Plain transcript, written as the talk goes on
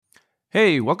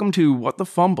Hey, welcome to What the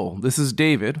Fumble. This is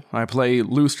David. I play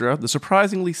Lustra, the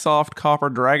surprisingly soft copper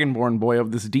dragonborn boy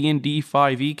of this D&D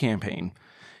 5e campaign.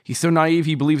 He's so naive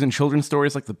he believes in children's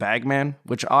stories like the Bagman,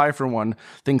 which I, for one,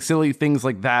 think silly things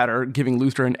like that are giving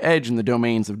Lustra an edge in the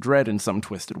domains of dread in some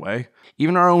twisted way.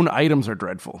 Even our own items are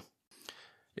dreadful.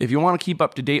 If you want to keep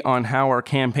up to date on how our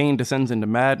campaign descends into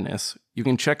madness, you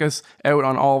can check us out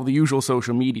on all of the usual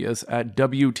social medias at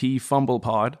WT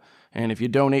FumblePod. And if you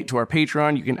donate to our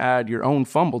Patreon, you can add your own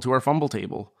fumble to our fumble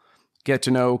table. Get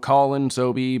to know Colin,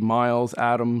 Sobi, Miles,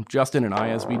 Adam, Justin, and I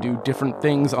as we do different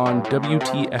things on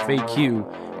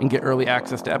WTFAQ and get early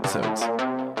access to episodes.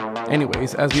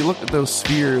 Anyways, as we look at those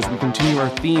spheres, we continue our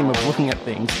theme of looking at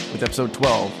things with episode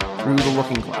 12, Through the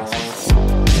Looking Glasses.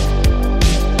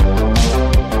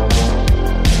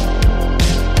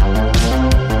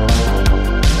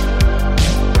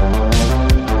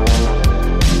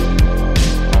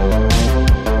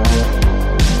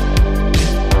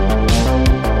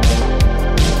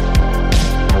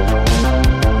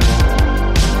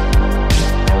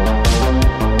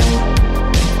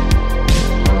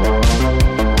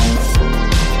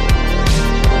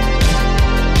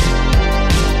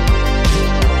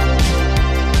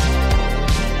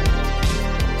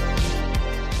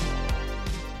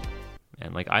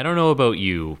 I don't know about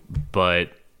you,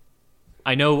 but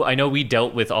I know we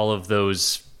dealt with all of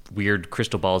those weird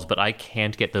crystal balls, but I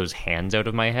can't get those hands out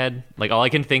of my head. Like, all I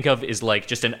can think of is like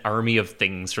just an army of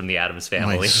things from the Addams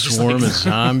Family. Like swarm of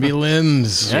zombie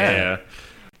limbs. Yeah.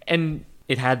 And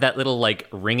it had that little like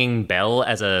ringing bell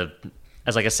as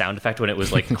like a sound effect when it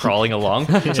was like crawling along.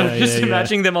 So I'm just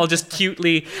imagining them all just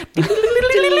cutely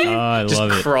I just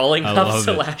love it. crawling I up love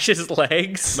it. Slash's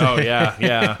legs. Oh,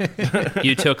 yeah.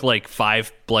 You took like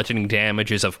 5 bludgeoning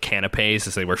damages of canapes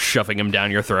as they were shoving him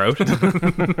down your throat.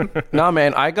 Nah,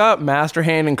 man, I got Master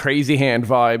Hand and Crazy Hand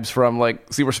vibes from,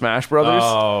 like, Super Smash Brothers.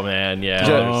 Oh, man, yeah.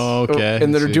 Okay.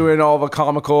 And they're See. doing all the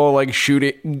comical, like,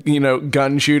 shooting,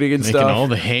 gun shooting and Making stuff. all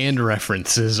the hand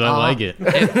references. I like it.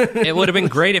 It would have been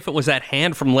great if it was that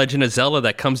hand from Legend of Zelda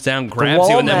that comes down, grabs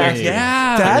you, and then Wall we... Man.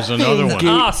 Yeah. That There's another thing one. gave-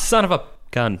 Ah, son of a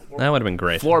gun. That would have been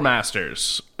great. Floor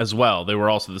Masters as well. They were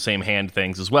also the same hand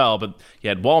things as well, but you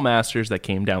had Wall Masters that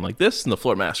came down like this, and the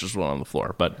Floor Masters were on the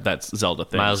floor. But that's Zelda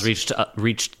things. Miles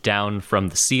reached down from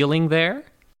the ceiling there.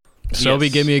 Sobi,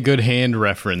 Yes. give me a good hand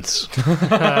reference.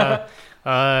 Guys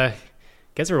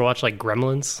ever watch like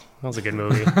Gremlins? That was a good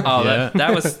movie. Oh, Yeah.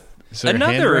 that was Is there a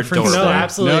hand another reference? adorable. No,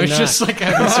 absolutely No, it's not. just like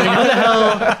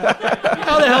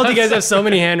How the hell do you guys have so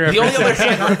many hand The only references?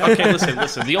 other hand, okay,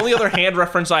 listen. The only other hand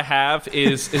reference I have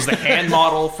is the hand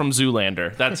model from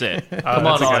Zoolander. That's it. Come on,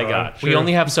 that's a all good I one. got. We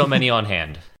only have so many on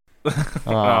hand.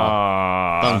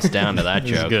 Thumbs down to that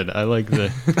It's joke. good. I like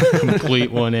the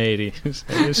complete 180.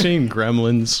 Have you seen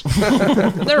Gremlins?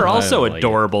 There are also I like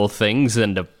adorable things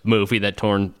in the movie that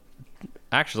torn...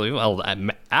 Actually, well,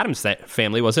 Addams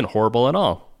Family wasn't horrible at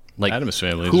all. Like, Addams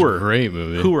Family is Hooer. a great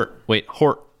movie. Hooer. Wait,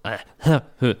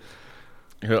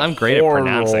 I'm great at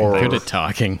pronouncing Horror. Good things. at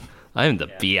talking. I'm the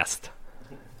best.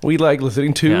 We like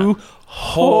listening to Yeah.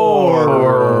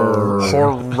 horror.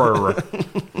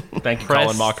 Thank you,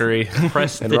 Colin Mockery.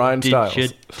 Press And the Ryan Stiles.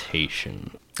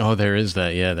 digitation. Oh, there is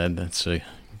that. Yeah, that's a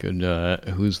good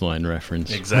Who's Line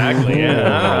reference. Exactly.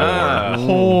 Yeah.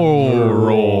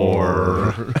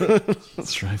 Horror.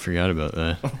 That's right. I forgot about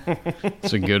that.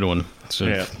 It's a good one. It's an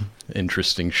Yeah.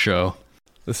 interesting show.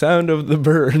 The sound of the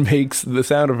bird makes the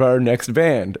sound of our next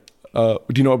band. Do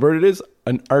you know what bird it is?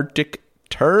 An Arctic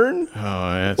tern?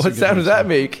 Oh, that's a What good sound one. does that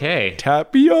make? Okay.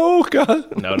 Tapioca.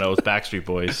 No, it's Backstreet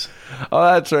Boys. Oh,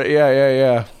 that's right.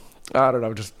 Yeah. I don't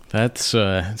know. Just That's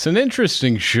it's an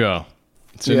interesting show.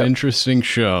 It's an Yeah. interesting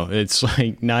show. It's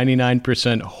like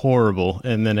 99% horrible,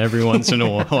 and then every once in a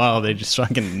while they just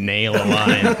fucking nail a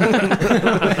line.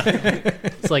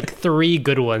 It's like 3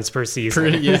 good ones per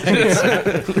season. Most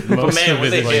man, of when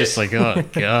it they is hit- just like, oh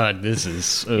god, this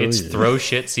is. Oh, It's yeah. throw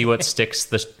shit, see what sticks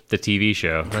the TV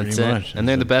show. That's Pretty it. much. And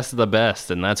they're the best of the best,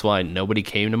 and that's why nobody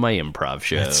came to my improv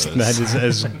shows. That is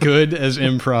as good as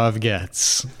improv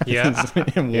gets. Yeah.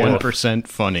 1%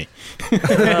 funny.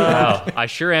 Wow. I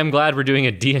sure am glad we're doing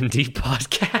a D&D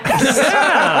podcast.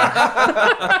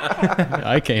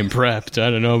 I came prepped. I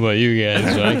don't know about you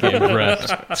guys, but I came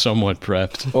prepped. Somewhat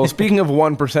prepped. well, speaking of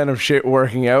 1% of shit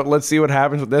working out, let's see what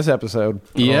happens with this episode.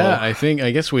 Yeah,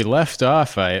 I guess we left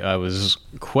off. I was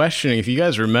questioning if you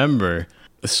guys remember,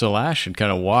 Slash had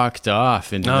kind of walked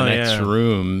off into the next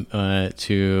room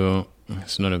to,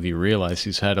 as none of you realize,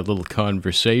 he's had a little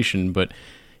conversation, but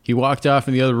he walked off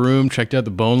in the other room, checked out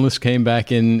the boneless, came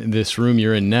back in this room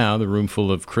you're in now, the room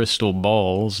full of crystal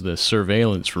balls, the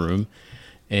surveillance room,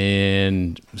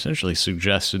 and essentially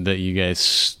suggested that you guys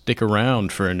stick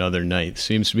around for another night.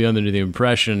 Seems to be under the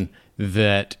impression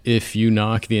that if you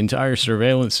knock the entire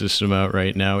surveillance system out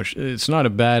right now, it's not a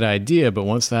bad idea, but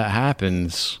once that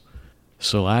happens,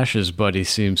 Slash's buddy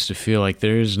seems to feel like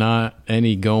there's not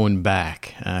any going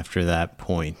back after that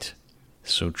point.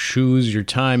 So choose your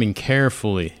timing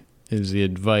carefully, is the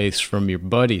advice from your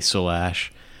buddy,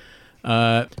 Slash.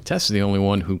 Tess is the only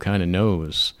one who kind of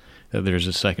knows that there's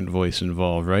a second voice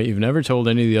involved, right? You've never told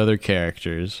any of the other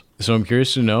characters. So I'm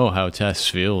curious to know how Tess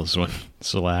feels when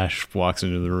Slash walks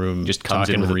into the room, just comes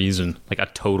in with reason. Like a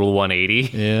total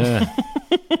 180. Yeah.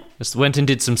 Just went and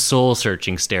did some soul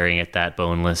searching staring at that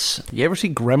boneless. You ever see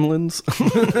Gremlins?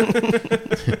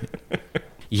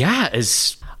 Yeah,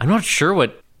 I'm not sure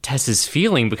what Tess is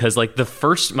feeling, because like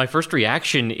my first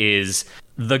reaction is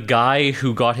the guy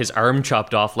who got his arm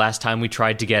chopped off last time we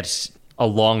tried to get a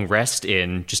long rest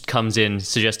in just comes in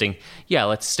suggesting, yeah,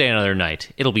 let's stay another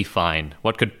night. It'll be fine.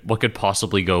 What could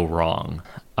possibly go wrong?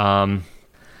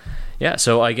 Yeah,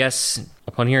 so I guess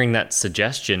upon hearing that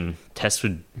suggestion, Tess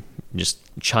would just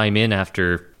chime in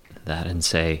after that and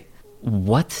say,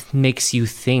 what makes you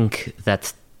think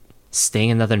that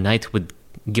staying another night would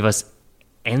give us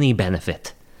any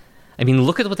benefit? I mean,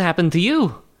 look at what happened to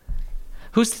you.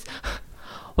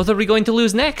 What are we going to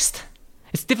lose next?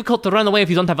 It's difficult to run away if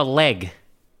you don't have a leg.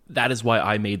 That is why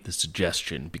I made the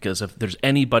suggestion, because if there's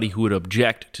anybody who would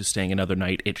object to staying another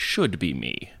night, it should be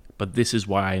me. But this is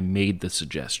why I made the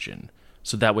suggestion.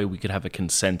 So that way we could have a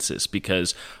consensus,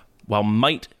 because while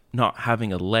might not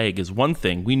having a leg is one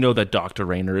thing, we know that Dr.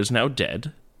 Rayner is now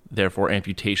dead, therefore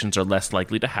amputations are less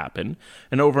likely to happen,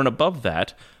 and over and above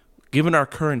that, given our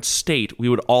current state, we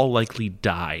would all likely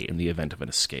die in the event of an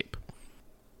escape.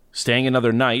 Staying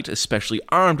another night, especially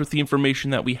armed with the information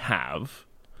that we have,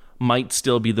 might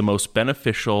still be the most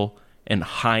beneficial and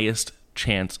highest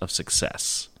chance of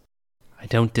success. I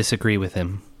don't disagree with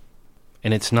him.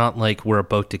 And it's not like we're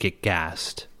about to get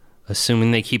gassed.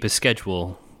 Assuming they keep a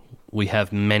schedule, we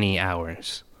have many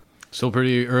hours. Still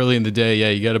pretty early in the day. Yeah,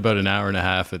 you got about an hour and a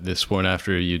half at this point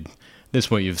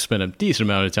you've spent a decent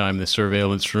amount of time in the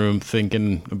surveillance room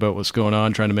thinking about what's going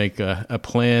on, trying to make a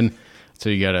plan. So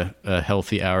you got a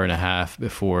healthy hour and a half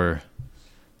before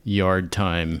yard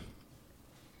time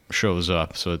shows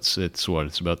up. So it's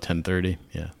about 10:30.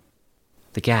 Yeah.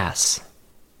 The gas.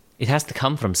 It has to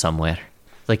come from somewhere.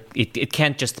 Like, it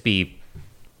can't just be...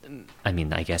 I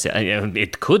mean, I guess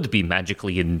it could be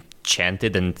magically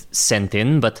enchanted and sent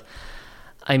in, but,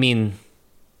 I mean,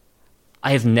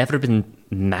 I have never been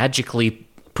magically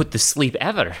put to sleep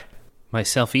ever.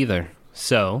 Myself either.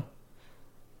 So,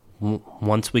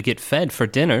 once we get fed for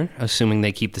dinner, assuming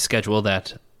they keep the schedule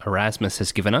that Erasmus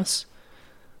has given us,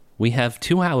 we have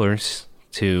 2 hours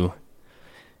to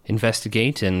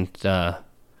investigate and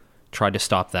try to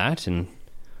stop that, and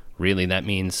really that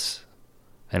means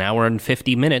an hour and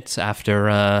 50 minutes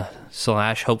after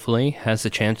Slash hopefully has a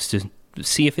chance to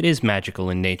see if it is magical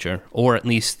in nature, or at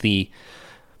least the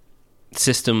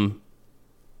system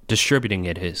distributing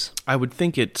it is. I would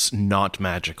think it's not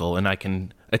magical, and I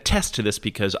can attest to this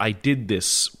because I did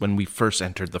this when we first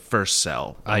entered the first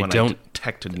cell. I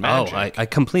detected magic. I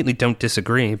completely don't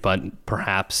disagree, but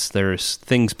perhaps there's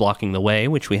things blocking the way,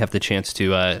 which we have the chance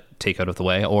to take out of the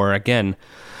way. Or again,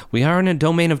 we are in a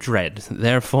domain of dread.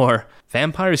 Therefore,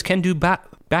 vampires can do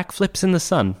backflips in the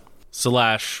sun.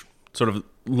 Slash sort of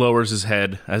lowers his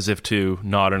head as if to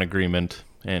nod in agreement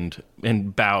and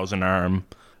bows an arm.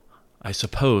 I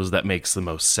suppose that makes the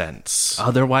most sense.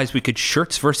 Otherwise, we could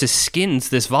shirts versus skins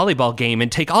this volleyball game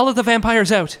and take all of the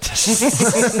vampires out.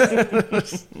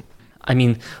 I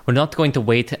mean, we're not going to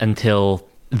wait until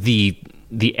the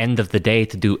end of the day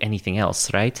to do anything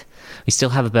else, right? We still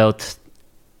have about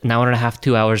an hour and a half,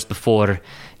 2 hours before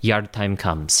yard time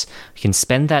comes. We can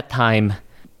spend that time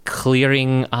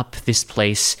clearing up this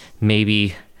place,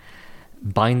 maybe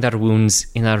bind our wounds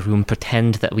in our room,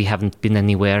 pretend that we haven't been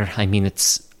anywhere. I mean,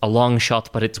 it's a long shot,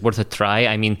 but it's worth a try.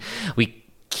 I mean, we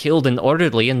killed an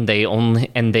orderly and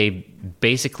they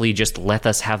basically just let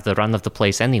us have the run of the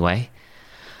place anyway.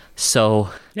 So...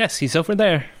 Yes, he's over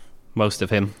there. Most of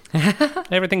him.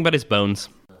 Everything but his bones.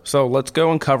 So let's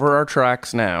go and cover our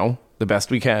tracks now, the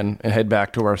best we can, and head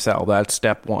back to our cell. That's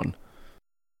step one.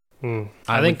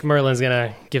 I think Merlin's going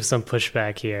to give some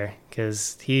pushback here,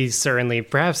 because he's certainly...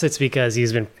 Perhaps it's because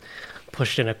he's been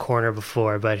pushed in a corner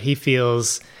before, but he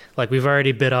feels like we've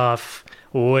already bit off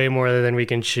way more than we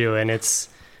can chew, and it's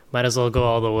might as well go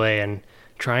all the way and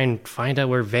try and find out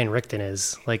where Van Richten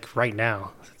is, like right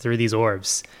now, through these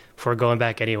orbs, before going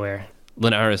back anywhere.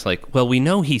 Lenara is like, well, we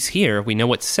know he's here, we know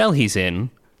what cell he's in,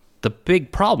 The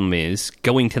big problem is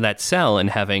going to that cell and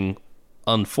having,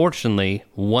 unfortunately,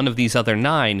 one of these other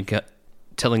 9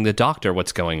 telling the doctor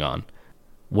what's going on.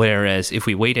 Whereas if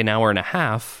we wait an hour and a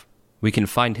half, we can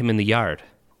find him in the yard.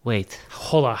 Wait.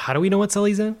 Hold on. How do we know what cell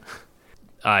he's in?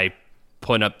 I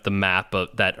point up the map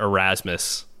that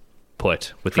Erasmus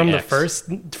put with From the the X.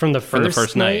 from the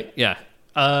first night. Yeah.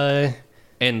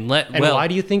 And why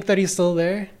do you think that he's still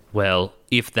there? Well,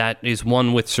 if that is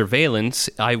one with surveillance,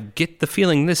 I get the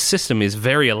feeling this system is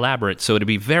very elaborate, so it'd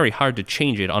be very hard to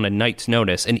change it on a night's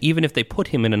notice. And even if they put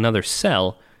him in another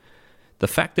cell, the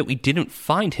fact that we didn't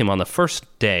find him on the first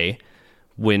day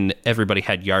when everybody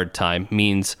had yard time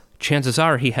means chances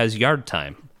are he has yard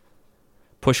time.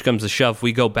 Push comes to shove,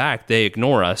 we go back, they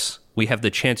ignore us, we have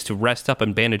the chance to rest up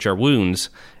and bandage our wounds,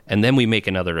 and then we make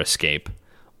another escape.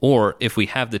 Or if we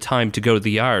have the time to go to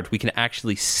the yard, we can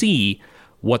actually see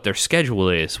what their schedule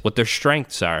is, what their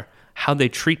strengths are, how they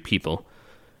treat people.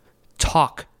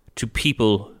 Talk to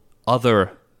people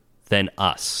other than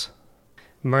us.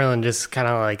 Merlin just kind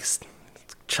of like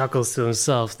chuckles to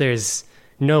himself. There's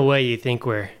no way you think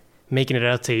we're making it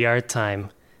out to yard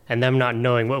time and them not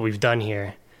knowing what we've done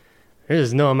here.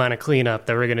 There's no amount of cleanup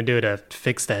that we're going to do to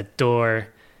fix that door,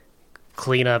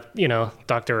 clean up,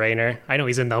 Dr. Rayner. I know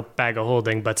he's in the bag of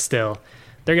holding, but still,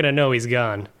 they're going to know he's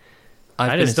gone.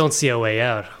 I just don't see a way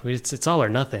out. It's all or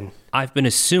nothing. I've been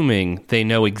assuming they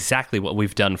know exactly what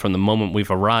we've done from the moment we've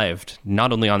arrived,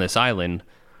 not only on this island,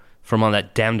 from on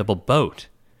that damnable boat.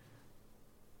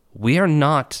 We are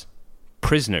not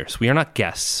prisoners. We are not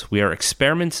guests. We are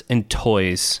experiments and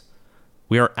toys.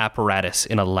 We are apparatus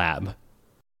in a lab.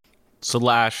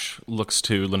 Slash looks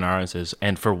to Lenara and says,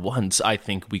 and for once, I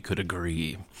think we could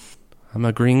agree. I'm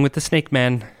agreeing with the Snake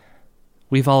Man.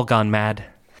 We've all gone mad.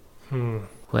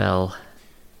 Well,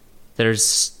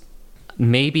 there's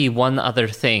maybe one other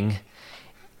thing.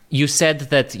 You said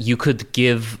that you could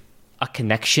give a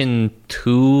connection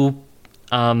to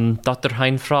Dr.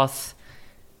 Heinfroth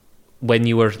when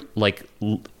you were,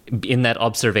 in that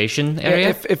observation area?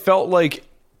 It felt like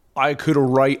I could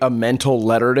write a mental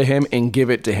letter to him and give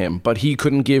it to him, but he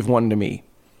couldn't give one to me.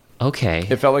 Okay.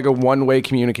 It felt like a one-way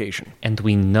communication. And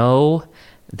we know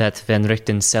that Van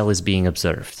Richten's cell is being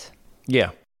observed.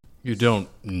 Yeah. You don't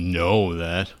know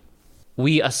that.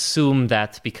 We assume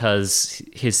that because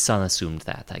his son assumed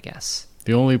that, I guess.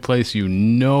 The only place you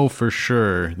know for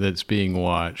sure that's being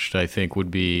watched, I think, would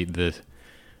be the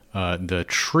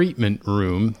treatment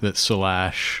room that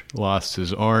Slash lost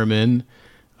his arm in.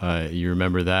 You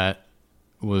remember that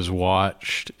was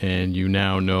watched, and you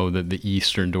now know that the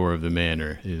eastern door of the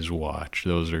manor is watched.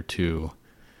 Those are two.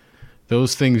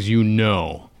 Those things you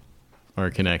know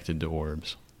are connected to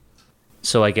orbs.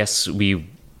 So I guess we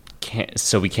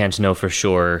can't know for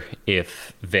sure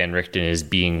if Van Richten is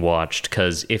being watched,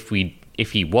 because if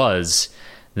he was,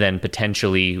 then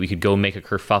potentially we could go make a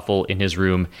kerfuffle in his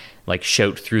room,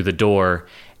 shout through the door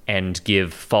and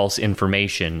give false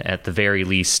information. At the very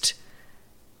least,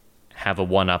 have a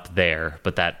one-up there,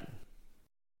 but that...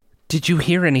 Did you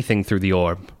hear anything through the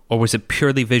orb, or was it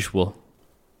purely visual?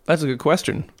 That's a good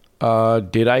question.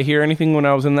 Did I hear anything when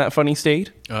I was in that funny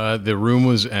state? The room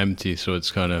was empty, so it's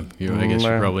kind of, I guess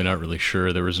you're probably not really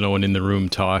sure. There was no one in the room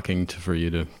talking for you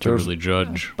to really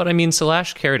judge. But I mean,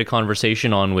 Slash carried a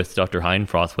conversation on with Dr.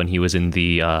 Heinfroth when he was in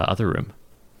the other room.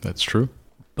 That's true.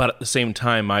 But at the same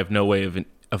time, I have no way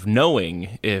of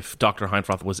knowing if Dr.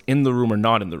 Heinfroth was in the room or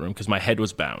not in the room, because my head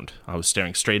was bound. I was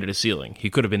staring straight at a ceiling.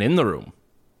 He could have been in the room.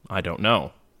 I don't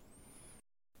know.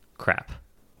 Crap.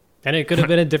 And it could have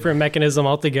been a different mechanism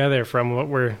altogether from what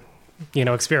we're,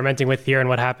 experimenting with here and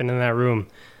what happened in that room.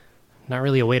 Not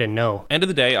really a way to know. End of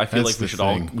the day, I feel That's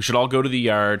like we should all go to the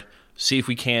yard, see if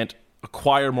we can't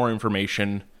acquire more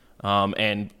information,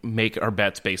 and make our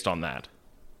bets based on that.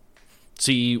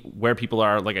 See where people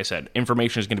are. Like I said,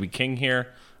 information is going to be king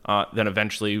here. Then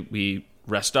eventually we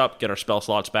rest up, get our spell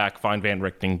slots back, find Van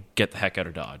Richten, get the heck out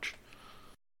of Dodge.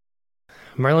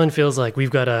 Merlin feels like we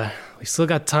still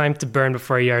got time to burn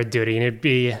before yard duty, and it'd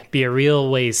be a real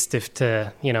waste if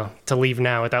to leave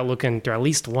now without looking through at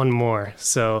least one more.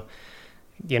 So,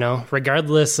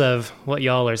 regardless of what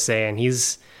y'all are saying,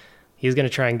 he's gonna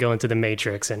try and go into the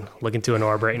Matrix and look into an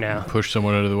orb right now. Push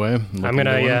someone out of the way. I'm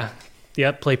gonna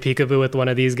play peekaboo with one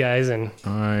of these guys, and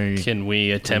Can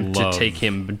we attempt to take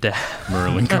him down?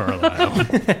 Merlin Carlisle.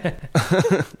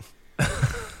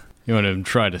 You want to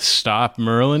try to stop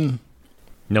Merlin?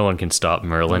 No one can stop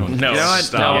Merlin. No,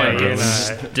 Stop. no, Yeah, you're it's-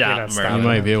 not You stopping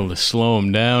might him. be able to slow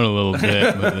him down a little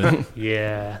bit, but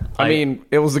Yeah. I mean,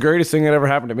 it was the greatest thing that ever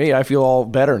happened to me. I feel all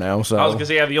better now. So I was gonna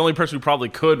say, yeah, the only person who probably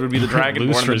could would be the Dragonborn. and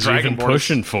the Lustra's even Dragonborn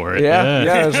pushing for it.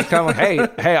 yeah, it's just kind of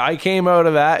like, hey, I came out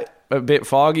of that a bit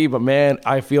foggy, but man,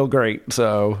 I feel great.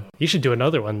 So You should do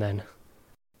another one then.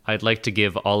 I'd like to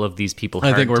give all of these people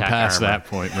I think we're hardtack past armor. that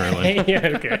point, Merlin. Yeah,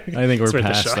 okay. I think we're It's worth a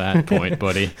past shot. that point,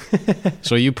 buddy.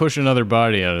 So you push another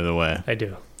body out of the way, I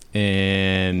do.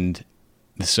 and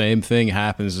the same thing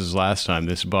happens as last time.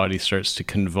 This body starts to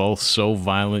convulse so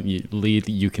violently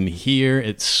that you can hear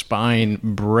its spine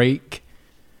break,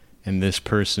 and this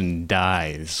person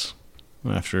dies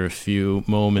after a few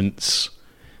moments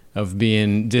of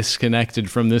being disconnected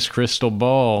from this crystal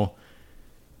ball.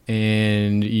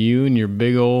 And you and your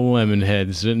big old lemon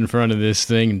head sit in front of this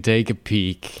thing and take a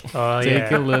peek. Oh,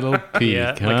 Take yeah. a little peek,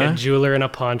 Yeah, huh? like a jeweler in a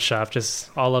pawn shop,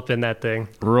 just all up in that thing.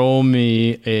 Roll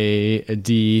me a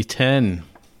D10.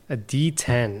 A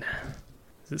D10.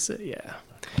 Is this it? Yeah.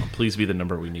 Please be the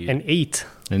number we need. An 8.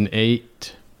 An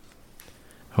 8.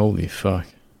 Holy fuck.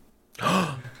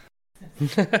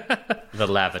 The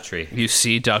lavatory. You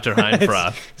see Dr.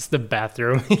 Heinfroth It's the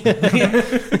bathroom.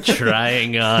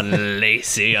 trying on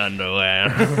lacy underwear.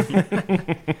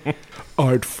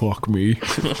 I'd fuck me.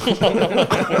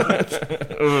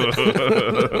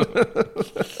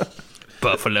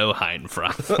 Buffalo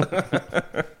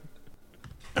Heinfroth.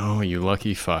 Oh, you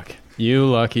lucky fuck. You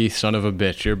lucky son of a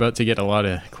bitch. You're about to get a lot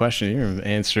of questions. You're going to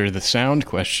answer the sound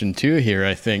question too here,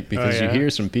 I think, because yeah? you hear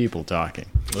some people talking.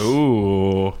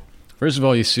 Ooh. First of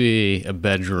all, you see a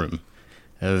bedroom.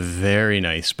 A very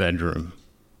nice bedroom.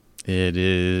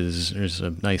 There's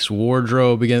a nice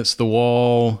wardrobe against the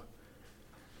wall.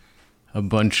 A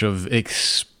bunch of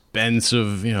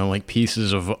expensive, like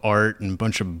pieces of art and a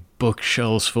bunch of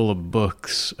bookshelves full of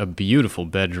books. A beautiful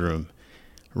bedroom.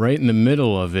 Right in the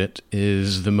middle of it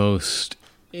is the most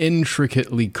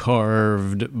intricately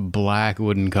carved black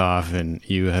wooden coffin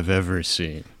you have ever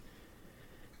seen.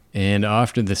 And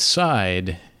off to the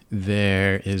side,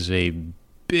 there is a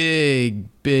big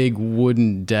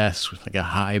wooden desk with like a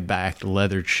high-backed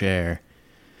leather chair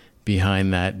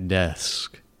behind that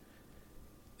desk.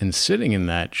 And sitting in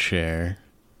that chair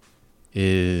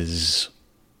is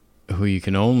who you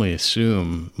can only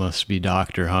assume must be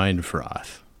Dr.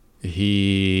 Heinfroth.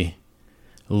 He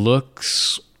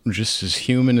looks just as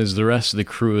human as the rest of the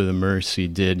crew of the Mercy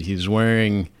did. He's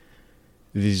wearing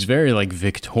these very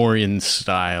Victorian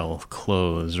style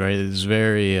clothes, right? It's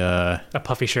very A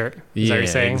puffy shirt. Is that what you're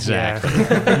saying? exactly.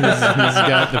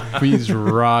 Yeah. He's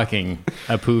rocking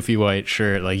a poofy white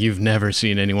shirt like you've never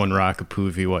seen anyone rock a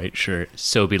poofy white shirt.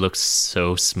 Sobe looks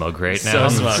so smug right now.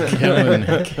 So smug.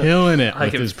 Killing it I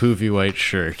with can- his poofy white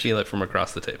shirt. Feel it from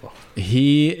across the table.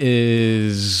 He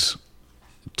is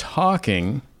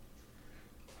talking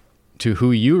to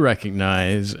who you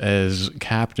recognize as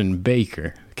Captain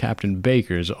Baker. Captain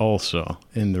Baker is also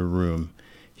in the room.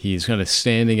 He's kind of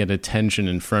standing at attention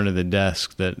in front of the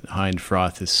desk that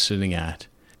Heinfroth is sitting at.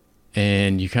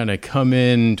 And you kind of come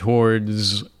in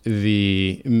towards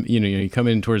you come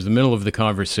in towards the middle of the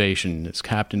conversation. It's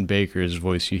Captain Baker's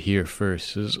voice you hear first.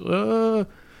 Says,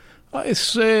 I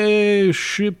say,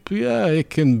 ship, yeah, it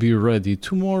can be ready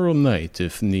tomorrow night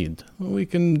if need. We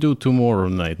can do tomorrow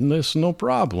night, and there's no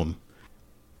problem.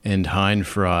 And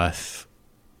Heinfroth,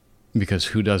 because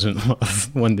who doesn't love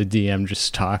when the DM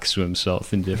just talks to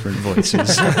himself in different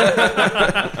voices?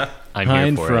 I'm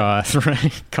here for it. Heinfroth,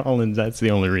 right? Collins, that's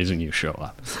the only reason you show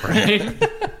up.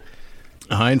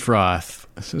 Heinfroth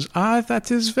says,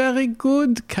 that is very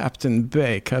good, Captain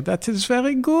Baker. That is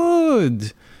very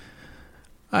good.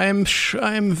 I am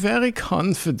very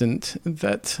confident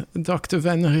that Dr.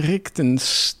 Van Richten's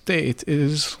state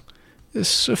is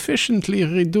sufficiently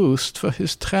reduced for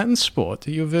his transport.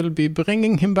 You will be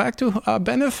bringing him back to our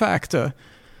benefactor.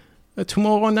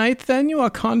 Tomorrow night, then, you are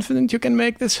confident you can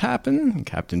make this happen? And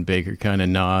Captain Baker kind of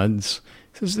nods.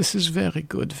 Says, this is very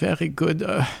good, very good.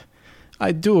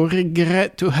 I do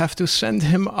regret to have to send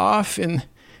him off in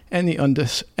any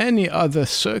other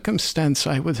circumstance.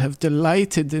 I would have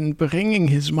delighted in bringing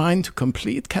his mind to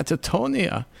complete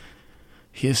catatonia.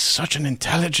 He is such an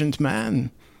intelligent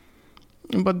man.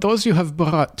 But those you have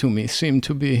brought to me seem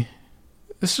to be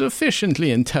sufficiently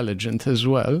intelligent as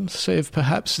well, save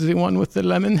perhaps the one with the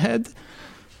lemon head.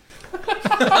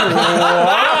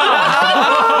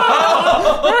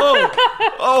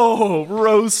 Oh,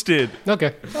 roasted.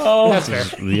 Okay. That's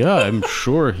fair. Yeah, I'm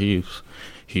sure he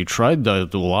tried to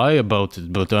lie about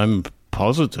it, but I'm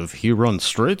positive he runs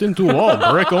straight into a wall,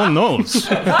 break on nose.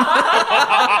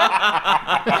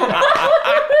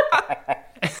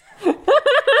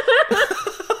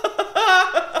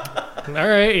 All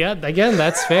right, yeah, again,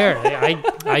 that's fair.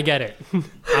 I get it.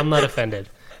 I'm not offended.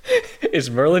 Is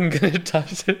Merlin gonna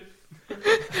touch it?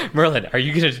 Merlin, are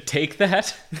you gonna take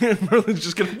that? Merlin's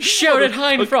just gonna Shout at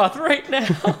Heinfroth right now.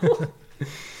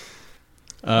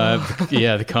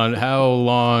 How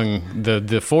long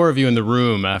the four of you in the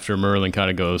room after Merlin kind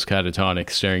of goes catatonic,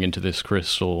 staring into this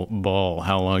crystal ball?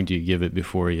 How long do you give it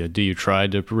before do you try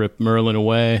to rip Merlin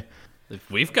away?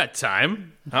 We've got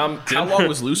time. How long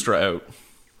was Lustra out?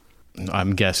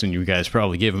 I'm guessing you guys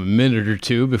probably gave him a minute or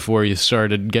two before you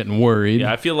started getting worried.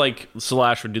 Yeah, I feel like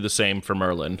Slash would do the same for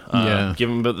Merlin. Yeah. Give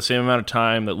him about the same amount of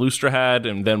time that Lustra had,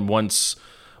 and then once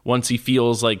he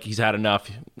feels like he's had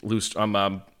enough,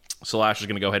 Slash is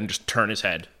going to go ahead and just turn his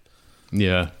head.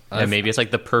 Yeah. And maybe it's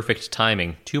like the perfect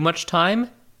timing. Too much time,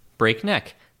 break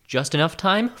neck. Just enough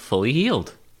time, fully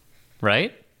healed.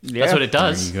 Right? That's what it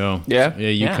does. There you go. Yeah. Yeah,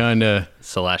 you Yeah. kind of...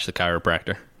 Slash the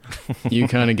chiropractor. You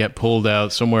kind of get pulled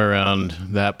out somewhere around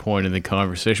that point in the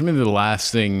conversation. Maybe the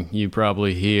last thing you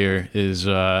probably hear is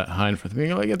Heinfroth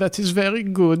being like, "That is very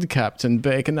good, Captain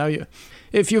Bacon. Now,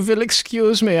 if you will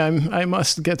excuse me, I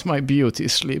must get my beauty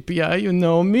sleep. Yeah, you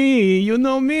know me. You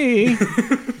know me.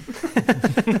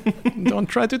 Don't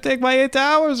try to take my 8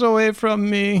 hours away from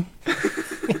me."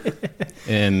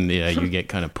 And yeah, you get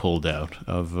kind of pulled out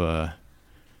of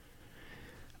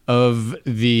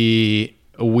the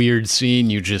weird scene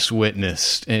you just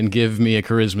witnessed, and give me a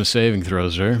charisma saving throw,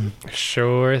 sir.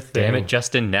 Sure thing. Damn it,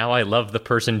 Justin. Now I love the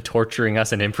person torturing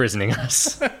us and imprisoning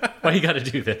us. Why you gotta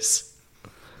do this?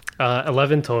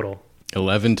 11 total.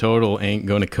 11 total ain't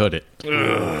gonna cut it.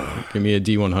 Give me a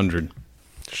D100.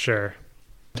 Sure.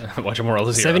 Watch him roll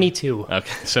a 0. 72.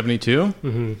 Okay. 72?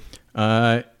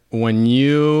 Mm-hmm. When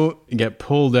you get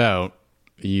pulled out,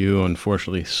 you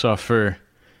unfortunately suffer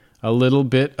a little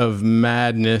bit of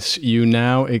madness. You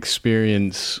now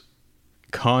experience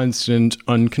constant,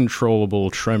 uncontrollable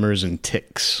tremors and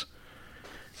tics.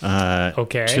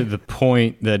 Okay. To the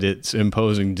point that it's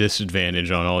imposing disadvantage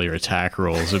on all your attack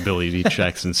rolls, ability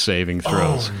checks, and saving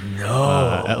throws. Oh,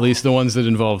 no. At least the ones that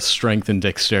involve strength and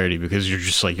dexterity, because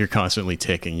you're constantly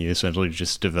ticking. You essentially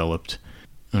just developed...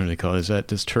 What do they call it?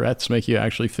 Does Tourette's make you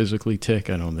actually physically tick?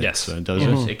 I don't think so. Does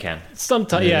it? It can.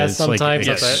 Sometimes, It's sometimes. like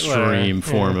an it's like, extreme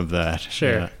form yeah. of that.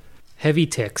 Sure. Yeah. Heavy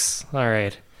ticks. All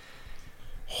right.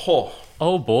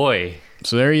 Oh boy.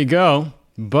 So there you go.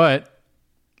 But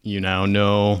you now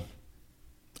know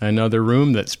another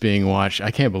room that's being watched.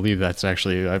 I can't believe that's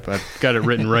actually... I've got it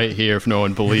written right here if no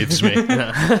one believes me.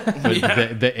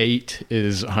 But the 8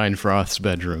 is Heinfroth's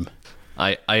bedroom.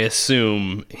 I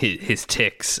assume his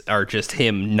tics are just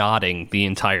him nodding the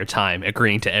entire time,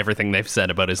 agreeing to everything they've said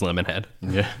about his lemon head.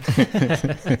 Yeah.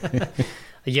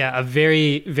 Yeah, a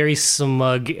very, very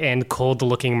smug and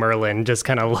cold-looking Merlin just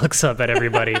kind of looks up at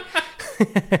everybody.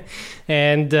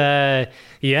 And,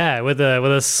 with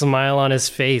a smile on his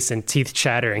face and teeth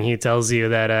chattering, he tells you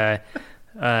that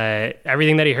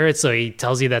everything that he heard. So he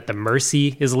tells you that the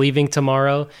Mercy is leaving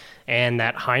tomorrow, and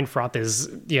that Heinfroth is,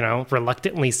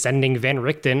 reluctantly sending Van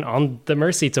Richten on the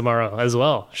Mercy tomorrow as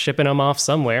well, shipping him off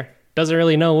somewhere. Doesn't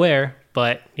really know where,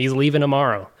 but he's leaving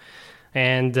tomorrow.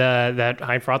 And that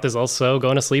Heinfroth is also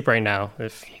going to sleep right now,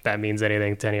 if that means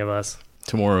anything to any of us.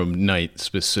 Tomorrow night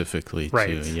specifically,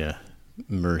 Right. too. Yeah.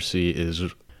 Mercy is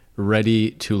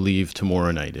ready to leave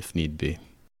tomorrow night if need be.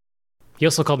 He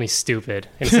also called me stupid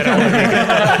and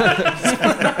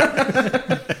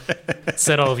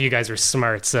said all of you guys were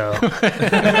smart, so...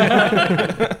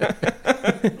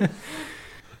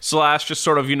 Slash just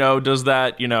sort of, does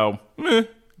that,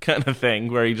 kind of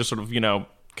thing where he just sort of,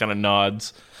 kind of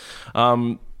nods.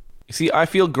 See, I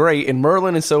feel great, and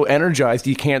Merlin is so energized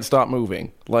he can't stop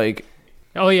moving. Like,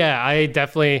 Oh, yeah, I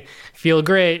definitely feel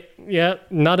great. Yeah,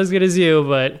 not as good as you,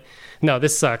 but... No,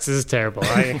 this sucks. This is terrible.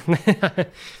 I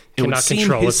It would cannot seem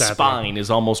control his what's happening. spine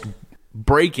is almost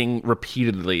breaking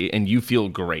repeatedly, and you feel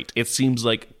great. It seems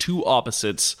like two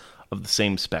opposites of the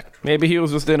same spectrum. maybe he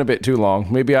was just in a bit too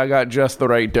long. Maybe I got just the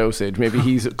right dosage. Maybe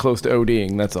he's close to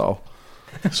ODing, that's all.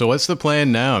 So what's the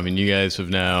plan now? I mean, you guys have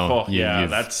now...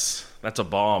 That's a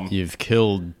bomb. You've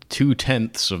killed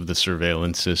 2/10 of the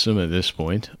surveillance system at this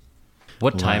point.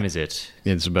 What time is it?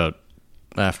 It's about...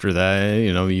 After that,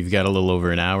 you've got a little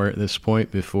over an hour at this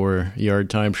point before yard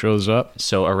time shows up.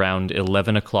 So around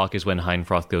 11 o'clock is when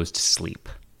Heinfroth goes to sleep.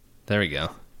 There we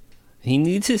go. He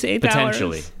needs his 8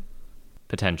 hours.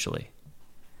 Potentially.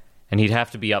 And he'd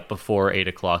have to be up before 8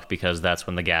 o'clock because that's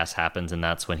when the gas happens and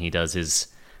that's when he does his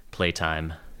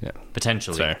playtime. Yeah.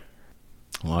 Potentially. Fair.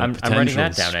 A lot I'm of writing that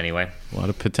potentials. down anyway. A lot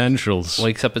of potentials.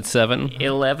 Wakes up at 7.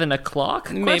 11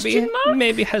 o'clock?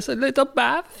 Maybe has a little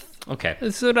bath. Okay. A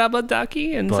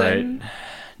surabadaki, and But then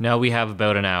Now we have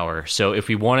about an hour. So if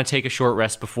we want to take a short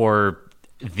rest before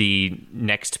the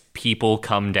next people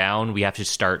come down, we have to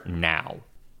start now.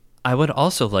 I would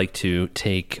also like to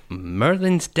take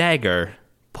Merlin's dagger,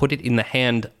 put it in the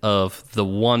hand of the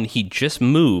one he just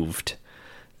moved.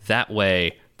 That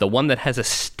way, the one that has a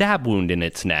stab wound in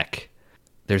its neck,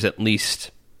 there's at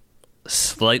least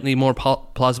slightly more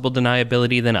plausible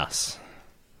deniability than us.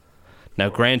 Now,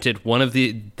 granted,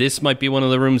 this might be one of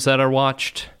the rooms that are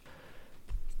watched,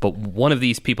 but one of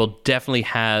these people definitely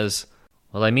has...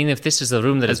 Well, I mean, if this is the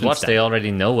room that is watched, they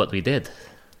already know what we did.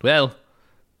 Well,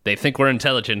 they think we're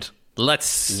intelligent.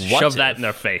 Let's shove that in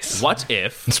their face. What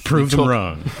if... Let's prove them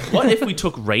wrong. What if we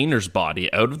took Rayner's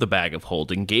body out of the bag of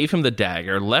holding, gave him the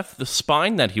dagger, left the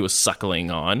spine that he was suckling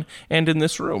on, and in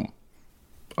this room?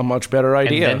 A much better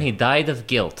idea. And then he died of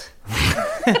guilt.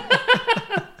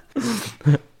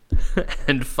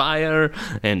 And fire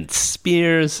and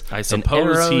spears. I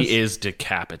suppose and he is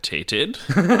decapitated.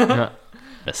 a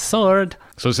sword.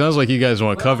 So it sounds like you guys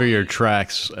want to cover your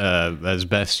tracks as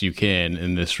best you can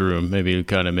in this room. Maybe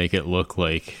kind of make it look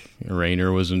like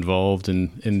Rayner was involved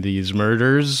in these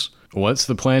murders. What's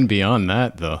the plan beyond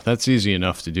that, though? That's easy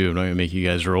enough to do. I'm not going to make you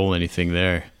guys roll anything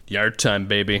there. Yard time,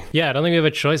 baby. Yeah, I don't think we have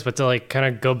a choice but to like kind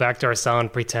of go back to our cell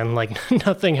and pretend like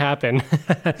nothing happened.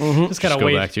 Just kind of Go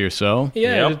wait. back to your cell.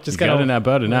 Yeah, Just just got kind of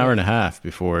about an hour and a half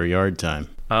before yard time.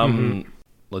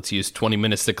 Let's use 20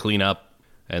 minutes to clean up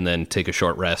and then take a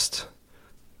short rest.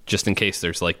 Just in case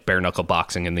there's like bare knuckle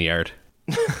boxing in the yard.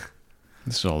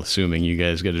 This is all assuming you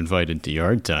guys get invited to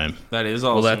yard time. That is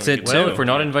all. Well, that's it Well, too. if we're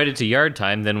not invited to yard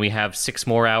time, then we have 6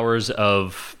 more hours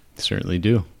of Certainly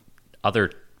do.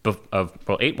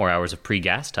 8 more hours of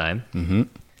pre-gas time. Mm-hmm.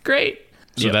 Great.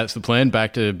 So that's the plan.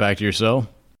 Back to your cell.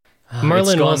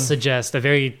 Merlin will gone. suggest, a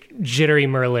very jittery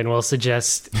Merlin will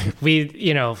suggest, we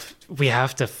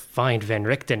have to find Van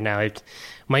Richten now. It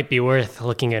might be worth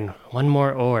looking in one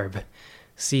more orb.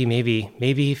 See, maybe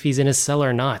if he's in his cell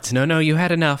or not. No, you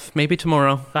had enough. Maybe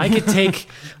tomorrow. I could take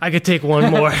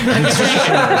one more.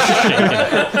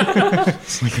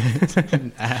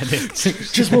 Addict.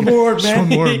 Just one more, man. One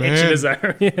more, Itching man. his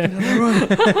arm. Yeah.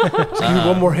 Just give me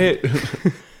one more hit.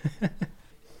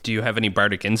 Do you have any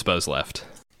bardic inspos left?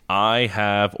 I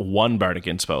have 1 bardic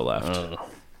inspo left.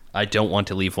 I don't want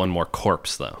to leave one more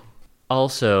corpse, though.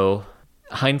 Also,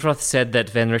 Heinfroth said that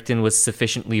Van Richten was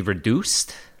sufficiently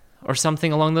reduced, or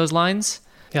something along those lines.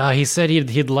 He said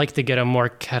he'd like to get him more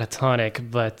catatonic,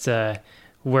 but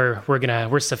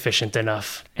we're sufficient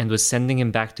enough. And was sending him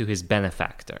back to his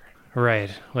benefactor. Right,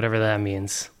 whatever that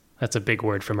means. That's a big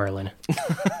word for Merlin.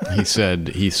 He said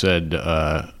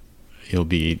he'll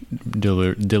be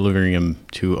delivering him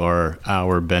to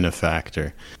our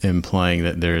benefactor, implying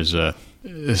that there's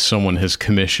someone has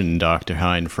commissioned Dr.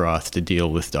 Heinfroth to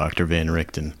deal with Dr. Van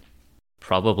Richten.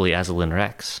 Probably Aslan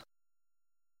Rex.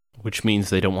 Which means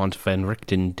they don't want Van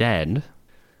Richten dead.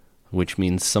 Which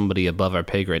means somebody above our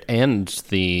pay grade. And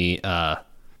the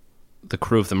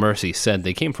crew of the Mercy said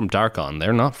they came from Darkon.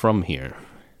 They're not from here.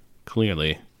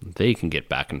 Clearly, they can get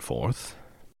back and forth.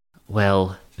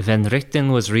 Well, Van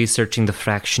Richten was researching the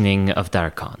fractioning of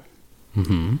Darkon.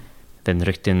 Mm-hmm. Van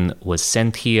Richten was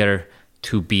sent here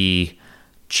to be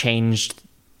changed,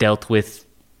 dealt with,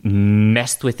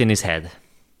 messed with in his head.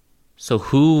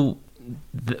 So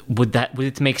would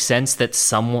it make sense that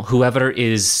whoever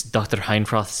is Dr.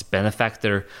 Heinfroth's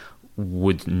benefactor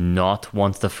would not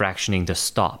want the fractioning to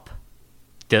stop?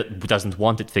 Doesn't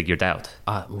want it figured out.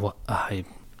 I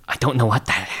don't know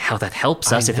how that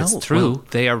helps us if it's true. Well,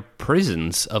 they are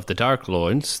prisons of the Dark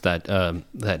Lords that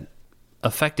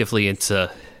effectively it's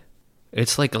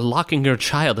like locking your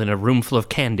child in a room full of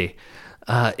candy,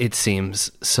 it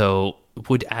seems. So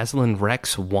would Aslan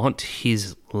Rex want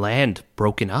his land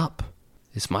broken up,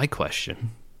 is my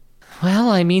question. Well,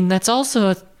 I mean, that's also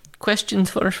a question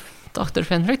for Dr.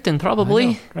 Van Richten,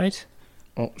 probably. Right?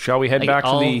 Well, shall we head back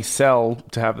to the cell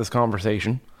to have this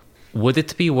conversation? Would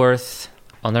it be worth,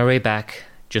 on our way back,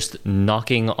 just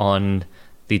knocking on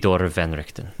the door of Van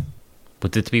Richten?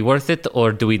 Would it be worth it,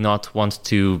 or do we not want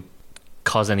to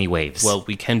cause any waves? Well,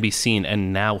 we can be seen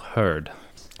and now heard.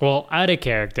 Well, out of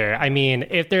character, I mean,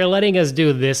 if they're letting us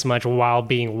do this much while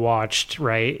being watched,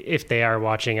 right? If they are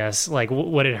watching us, like,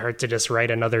 would it hurt to just write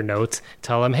another note?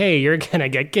 Tell them, hey, you're going to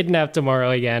get kidnapped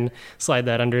tomorrow again. Slide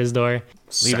that under his door.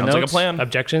 Leave Sounds like a plan.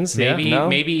 Objections? maybe, Yeah.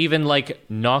 maybe even like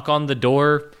knock on the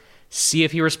door, see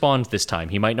if he responds this time.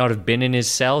 He might not have been in his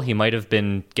cell. He might have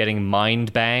been getting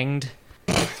mind banged.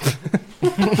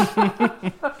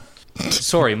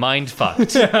 Sorry, mind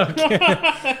fucked.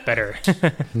 Better.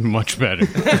 Much better.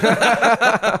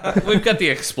 We've got the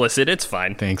explicit, it's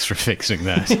fine. Thanks for fixing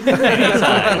that.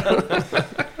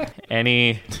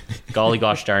 any golly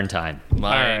gosh darn time.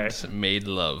 Mind made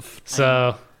love.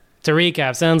 So, to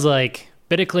recap, sounds like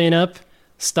bit of cleanup,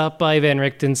 stop by Van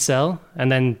Richten's cell,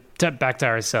 and then back to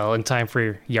our cell in time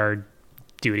for yard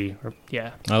duty.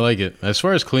 Yeah. I like it. As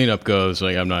far as cleanup goes,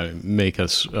 like I'm not make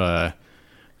us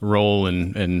roll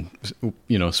and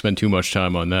spend too much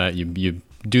time on that. You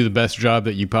do the best job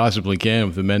that you possibly can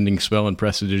with the mending spell and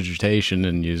prestidigitation,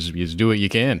 and you just do what you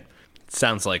can.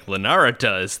 Sounds like Lenara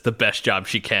does the best job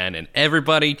she can, and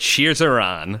everybody cheers her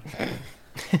on.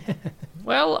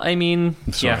 Well, I mean,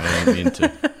 Sorry, I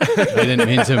didn't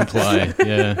mean to imply.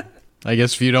 Yeah. I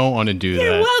guess if you don't want to do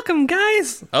that, Welcome,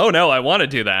 guys. Oh no, I want to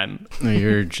do that.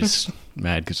 you're just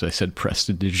mad because I said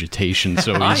prestidigitation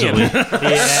so easily.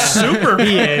 Yeah. Super.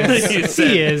 He is.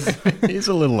 He is. He's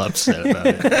a little upset about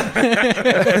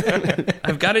it.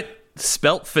 I've got it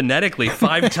spelt phonetically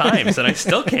 5 times, and I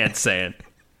still can't say it.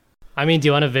 I mean, do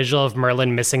you want a visual of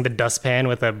Merlin missing the dustpan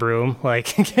with a broom,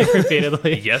 like,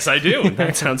 repeatedly? Yes, I do.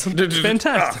 That sounds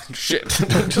fantastic. Shit.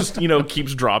 Just,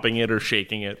 keeps dropping it or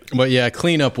shaking it. But yeah,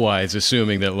 cleanup wise,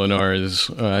 assuming that Lennar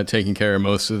is taking care of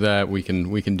most of that, we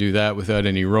can do that without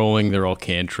any rolling. They're all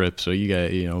cantrips, so you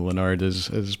got Lennar does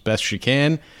as best she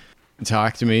can.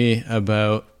 Talk to me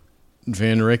about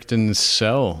Van Richten's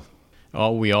cell.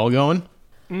 We all going?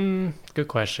 Good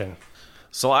question.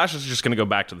 Slash is just going to go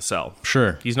back to the cell.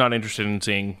 Sure. He's not interested in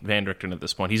seeing Van Richten at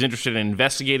this point. He's interested in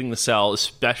investigating the cell,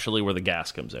 especially where the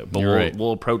gas comes out. But You're right.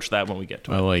 we'll approach that when we get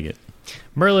to it. I like it.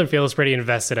 Merlin feels pretty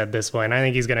invested at this point. I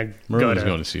think he's going to Merlin's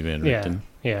going to see Van Richten.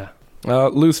 Yeah.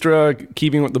 Lustra,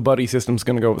 keeping with the buddy system, is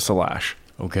going to go with Salash.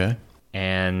 Okay.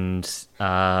 and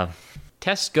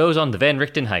Tess goes on the Van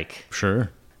Richten hike. Sure.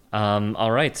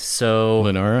 All right, so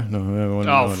Lenara? No, I want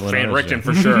to know what Van Lenara's Richten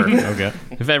doing. for sure. Okay.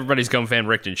 If everybody's going Van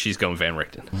Richten, she's going Van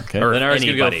Richten. Okay. Or Lenara's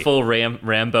gonna anybody. go full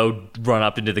Rambo, run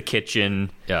up into the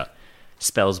kitchen, Yeah,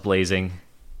 spells blazing.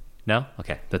 No,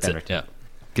 okay, that's Van it. Richten. Yeah,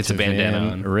 gets a bandana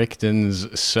Van on.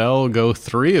 Richten's cell go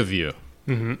 3 of you.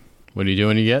 Mm-hmm. What do you do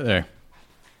when you get there?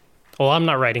 Well, I'm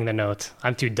not writing the note.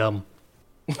 I'm too dumb.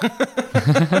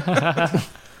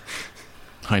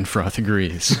 Heinfroth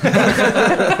agrees.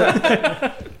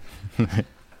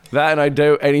 That, and I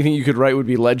doubt anything you could write would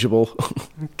be legible.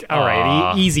 All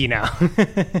right, easy now.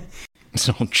 It's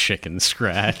all chicken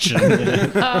scratch.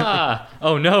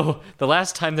 Oh no, the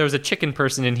last time there was a chicken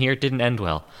person in here, it didn't end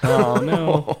well. Oh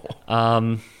no.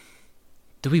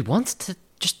 Do we want to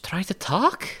just try to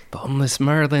talk? Boneless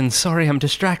Merlin, sorry, I'm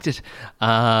distracted.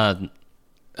 Lenara,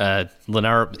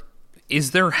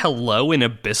 is there hello in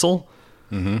Abyssal?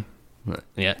 Mm-hmm.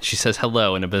 Yeah, she says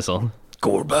hello in Abyssal.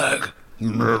 Gorbag.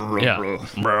 Yeah.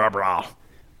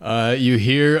 You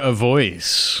hear a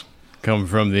voice come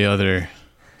from the other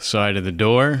side of the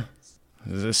door.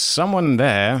 Is there someone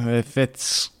there? If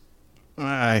it's...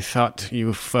 I thought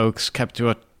you folks kept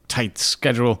to a tight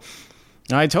schedule.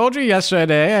 I told you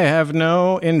yesterday I have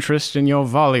no interest in your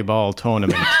volleyball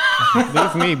tournament.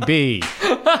 Leave me be.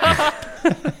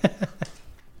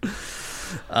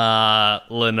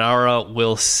 Lenara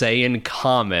will say in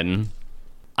common,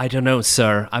 I don't know,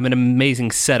 sir. I'm an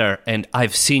amazing setter, and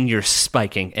I've seen your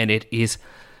spiking, and it is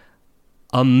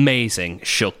amazing.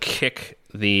 She'll kick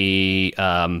the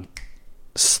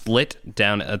slit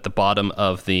down at the bottom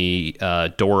of the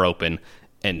door open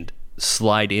and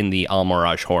slide in the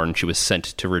Almirage horn she was sent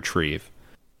to retrieve.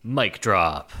 Mic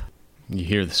drop. You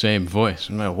hear the same voice.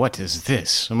 Well, what is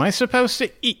this? Am I supposed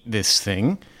to eat this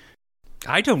thing?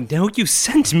 I don't know. You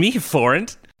sent me for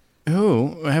it.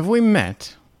 Who? Have we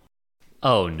met?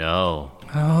 Oh no.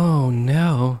 Oh,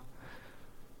 no.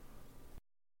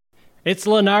 It's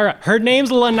Lenara. Her name's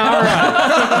Lenara.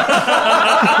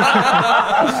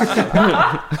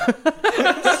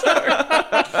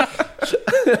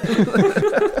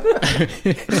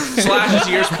 Slash's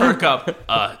ears perk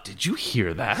up. Did you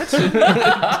hear that?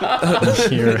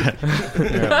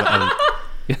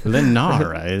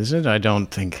 Lenara, is it? I don't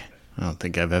think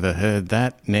I've ever heard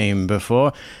that name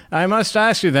before. I must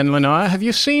ask you then, Lenara, have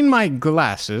you seen my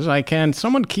glasses?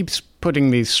 Someone keeps putting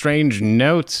these strange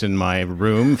notes in my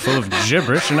room full of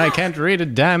gibberish, and I can't read a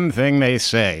damn thing they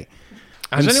say.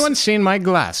 Has anyone seen my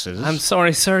glasses? I'm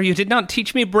sorry, sir. You did not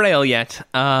teach me Braille yet.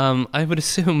 I would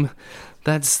assume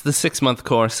that's the 6-month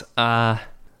course.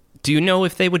 Do you know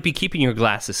if they would be keeping your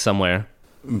glasses somewhere?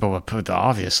 But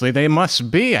obviously they must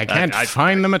be. I can't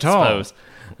find them at all.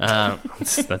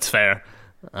 That's fair.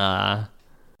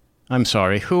 I'm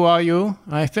sorry, who are you?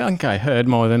 I think I heard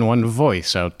more than one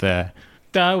voice out there.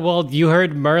 Well, you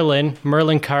heard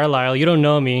Merlin Carlisle. You don't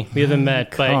know me. We haven't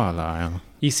met, but Carlisle.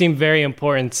 you seem very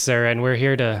important, sir, and we're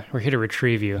here to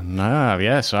retrieve you. Ah,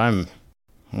 yes, I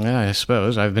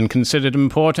suppose I've been considered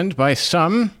important by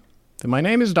some. My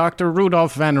name is Dr.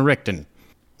 Rudolph Van Richten.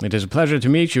 It is a pleasure to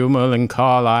meet you, Merlin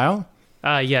Carlisle.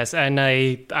 Yes, and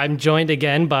I'm joined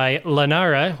again by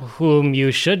Lenara, whom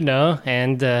you should know,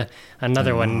 and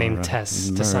another one named Tess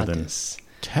Merlin. DeSantis.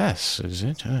 Tess, is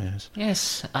it? Oh, yes.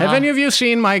 Yes. Have any of you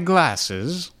seen my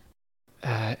glasses?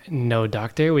 No,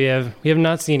 Doctor, we have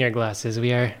not seen your glasses.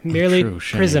 We are merely True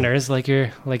shame. prisoners like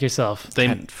yourself.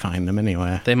 Can't find them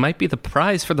anywhere. They might be the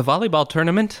prize for the volleyball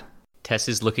tournament. Tess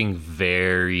is looking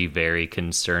very, very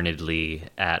concernedly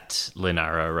at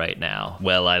Linara right now.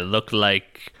 Well, I look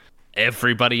like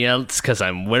everybody else because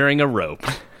I'm wearing a rope.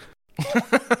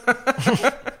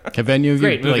 Have any of you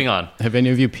Great, moving on. Have any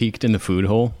of you peeked in the food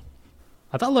hole?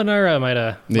 I thought Lenara might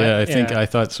have. I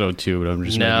thought so too, but I'm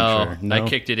just making sure. No, I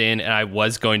kicked it in, and I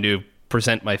was going to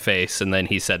present my face, and then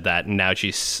he said that, and now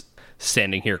she's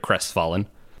standing here crestfallen.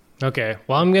 Okay,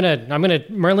 well,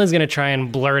 Merlin's gonna try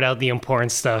and blurt out the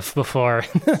important stuff before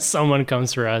someone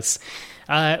comes for us.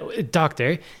 Doctor,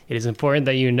 it is important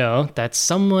that you know that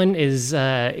someone is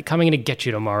coming to get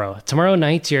you tomorrow. Tomorrow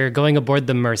night, you're going aboard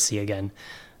the Mercy again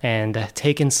and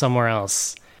taken somewhere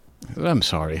else. I'm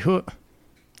sorry. Who?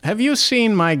 Have you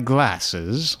seen my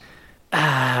glasses?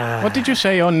 What did you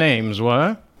say your names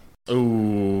were?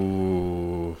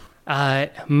 Ooh.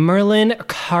 Merlin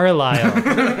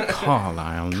Carlisle.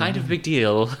 Carlisle. Kind of big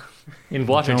deal in I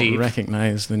don't Waterdeep.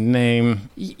 recognize the name.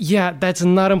 Yeah, that's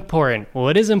not important.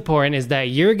 What is important is that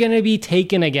you're gonna be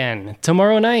taken again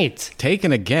tomorrow night.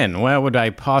 Taken again? Where would I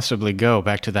possibly go?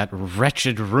 Back to that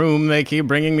wretched room they keep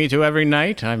bringing me to every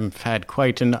night? I've had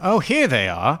quite an... Oh, here they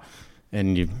are.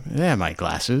 And they're my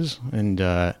glasses. And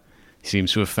he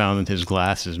seems to have found that his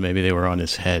glasses, maybe they were on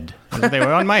his head. They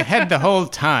were on my head the whole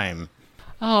time.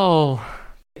 Oh,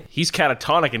 He's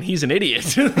catatonic and he's an idiot.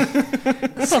 Mr.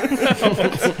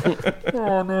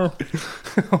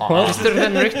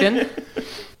 Van Richten,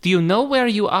 do you know where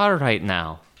you are right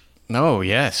now? Oh,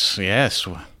 yes.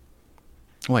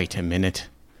 Wait a minute.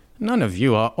 None of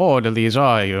you are orderlies,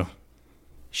 are you?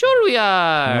 Sure we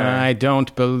are. I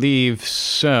don't believe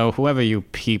so. Whoever you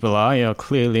people are, you're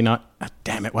clearly not... Oh,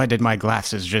 damn it, where did my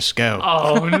glasses just go?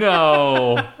 Oh,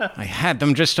 no. I had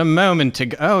them just a moment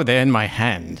ago. Oh, they're in my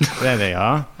hand. There they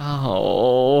are.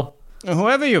 Oh.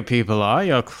 Whoever you people are,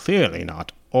 you're clearly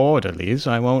not orderlies.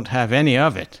 I won't have any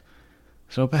of it.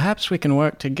 So perhaps we can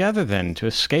work together then to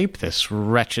escape this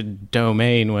wretched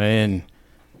domain we're in.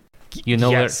 You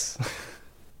know Yes.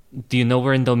 Do you know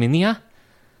we're in Dominia?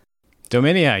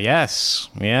 Dominia,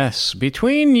 yes.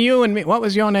 Between you and me... What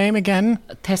was your name again?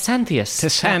 Tessantius.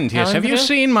 Tessantius. Have you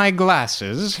seen my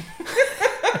glasses?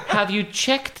 Have you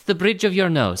checked the bridge of your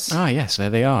nose? Ah, yes, there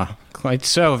they are. Quite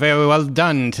so. Very well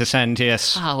done,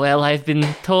 Tessantius. Ah, well, I've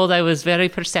been told I was very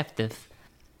perceptive.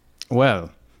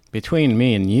 Well, between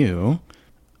me and you,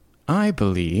 I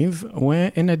believe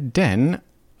we're in a den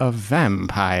of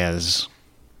vampires.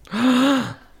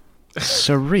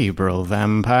 Cerebral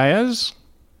vampires.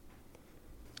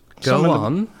 Go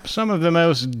on. Some of the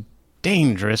most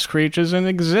dangerous creatures in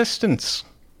existence.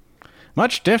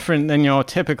 Much different than your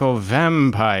typical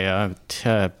vampire.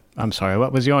 I'm sorry,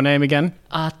 what was your name again?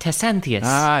 Tessantius.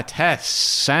 Ah,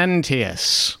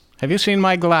 Tessantius. Have you seen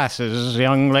my glasses,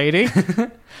 young lady?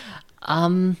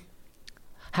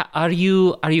 Are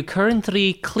you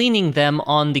currently cleaning them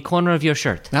on the corner of your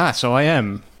shirt? Ah, so I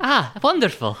am. Ah,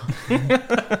 wonderful.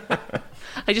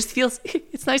 I just feel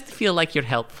it's nice to feel like you're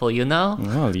helpful, you know?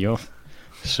 Well, you're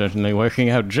certainly working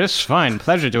out just fine.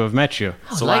 Pleasure to have met you.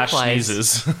 Slash likewise.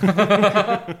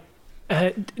 sneezes.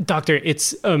 Doctor,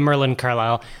 it's Merlin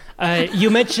Carlisle. You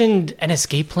mentioned an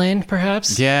escape plan,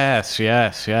 perhaps? Yes.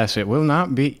 It will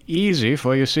not be easy,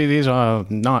 for you see, these are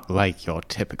not like your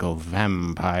typical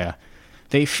vampire.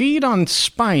 They feed on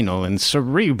spinal and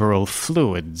cerebral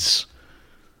fluids.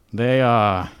 They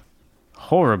are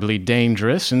horribly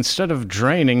dangerous. Instead of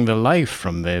draining the life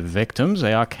from their victims,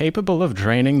 they are capable of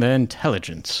draining their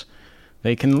intelligence.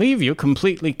 They can leave you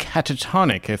completely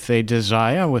catatonic if they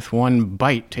desire, with one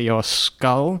bite to your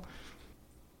skull.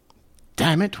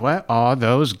 Damn it, where are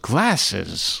those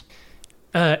glasses?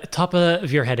 Top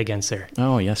of your head again, sir.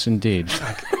 Oh, yes, indeed.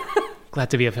 Glad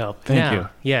to be of help. Thank you.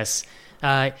 Yes.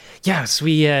 Yes,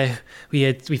 we've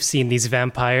seen these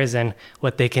vampires and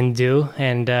what they can do,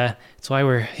 and that's why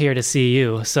we're here to see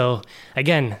you. So,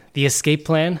 again, the escape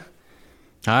plan?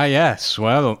 Ah, yes.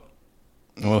 Well,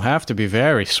 we'll have to be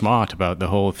very smart about the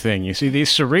whole thing. You see,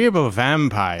 these cerebral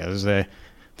vampires, they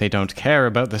don't care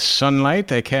about the sunlight.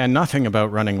 They care nothing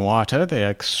about running water.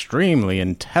 They're extremely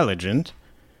intelligent.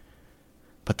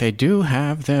 But they do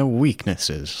have their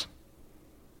weaknesses.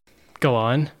 Go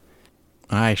on.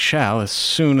 I shall, as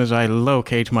soon as I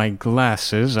locate my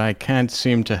glasses. I can't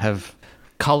seem to have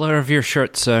collar of your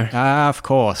shirt, sir. Ah, of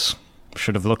course.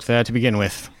 Should have looked there to begin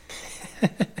with.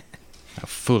 How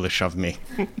foolish of me.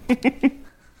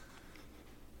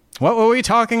 What were we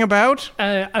talking about?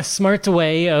 A smart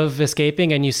way of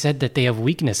escaping, and you said that they have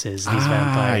weaknesses, these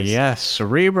vampires. Yes,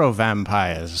 cerebral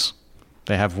vampires.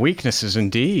 They have weaknesses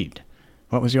indeed.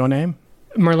 What was your name?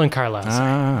 Merlin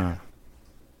Carlisle.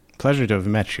 Pleasure to have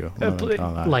met you.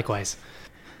 Likewise.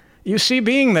 You see,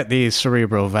 being that these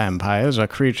cerebral vampires are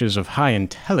creatures of high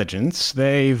intelligence,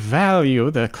 they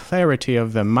value the clarity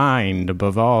of the mind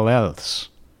above all else.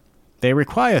 They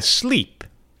require sleep.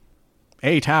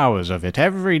 8 hours of it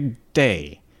every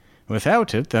day.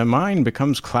 Without it, their mind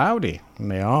becomes cloudy, and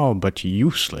they are all but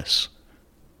useless.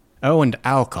 Oh, and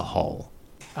alcohol.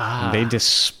 They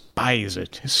despise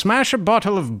it. Smash a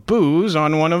bottle of booze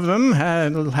on one of them,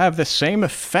 it'll have the same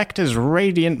effect as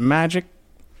radiant magic,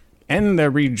 end their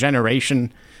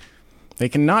regeneration. They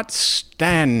cannot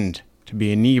stand to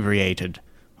be inebriated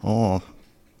or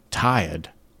tired.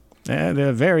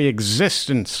 Their very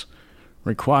existence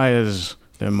requires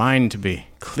their mind to be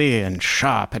clear and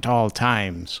sharp at all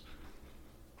times.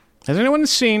 Has anyone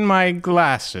seen my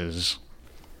glasses?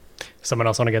 Someone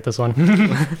else want to get this one?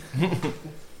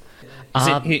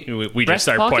 We just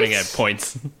start pointing at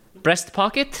points. Breast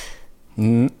pocket?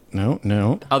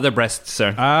 No. Other breasts,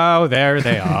 sir. Oh, there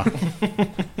they are.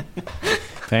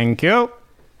 Thank you.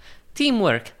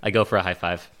 Teamwork. I go for a high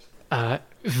five.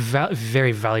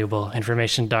 Very valuable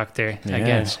information, Doctor.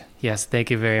 Again, yes,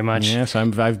 thank you very much. Yes,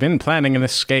 I've been planning an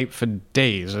escape for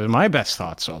days. My best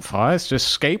thought so far is to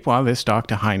escape while this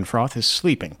Dr. Heinfroth is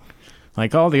sleeping.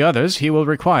 Like all the others, he will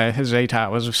require his 8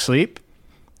 hours of sleep.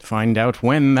 Find out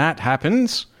when that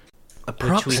happens.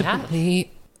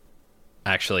 Approximately.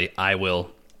 Actually, I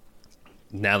will.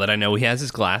 Now that I know he has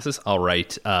his glasses, I'll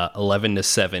write 11 to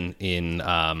 7 in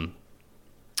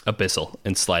Abyssal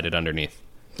and slide it underneath.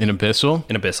 In Abyssal?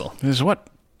 In Abyssal. What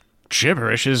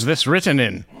gibberish is this written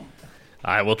in?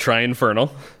 I will try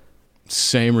Infernal.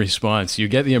 Same response. You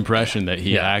get the impression that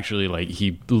he actually,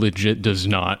 he legit does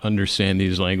not understand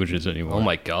these languages anymore. Oh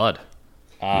my god.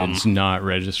 It's not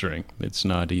registering. It's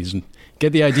not.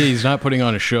 Get the idea. He's not putting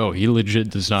on a show. He legit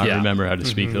does not remember how to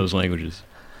speak those languages.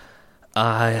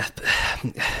 Do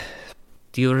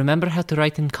you remember how to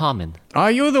write in common?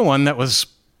 Are you the one that was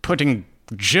putting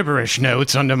gibberish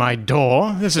notes under my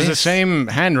door? This is the same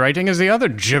handwriting as the other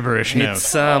gibberish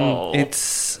notes.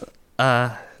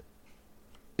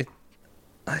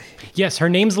 Yes, her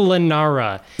name's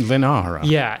Lenara. Lenara.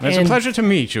 Yeah. It's a pleasure to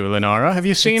meet you, Lenara. Have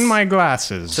you seen my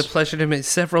glasses? It's a pleasure to meet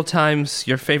several times.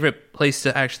 Your favorite place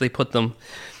to actually put them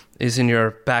is in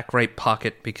your back right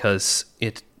pocket because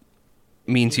it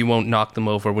means you won't knock them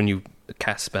over when you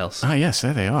cast spells. Ah, yes,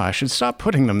 there they are. I should stop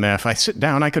putting them there. If I sit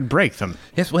down, I could break them.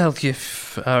 Yes, well, you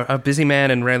are a busy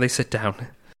man and rarely sit down.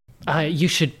 You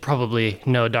should probably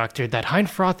know, Doctor, that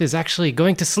Heinfroth is actually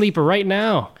going to sleep right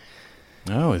now.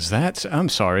 Oh, is that? I'm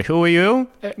sorry. Who are you?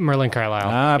 Merlin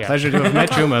Carlisle. Pleasure to have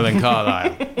met you, Merlin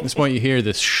Carlisle. At this point, you hear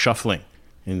this shuffling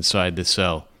inside the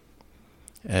cell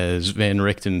as Van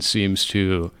Richten seems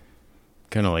to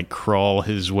kind of crawl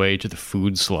his way to the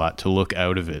food slot to look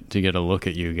out of it, to get a look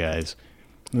at you guys.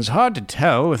 It's hard to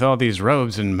tell with all these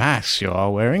robes and masks you're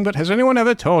all wearing, but has anyone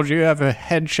ever told you have a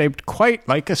head shaped quite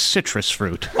like a citrus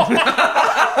fruit?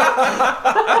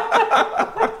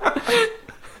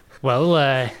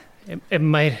 Well, it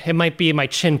might be my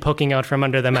chin poking out from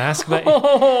under the mask, but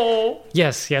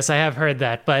yes, I have heard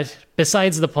that. But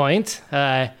besides the point,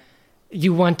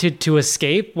 you wanted to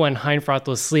escape when Heinfroth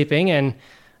was sleeping, and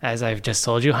as I've just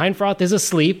told you, Heinfroth is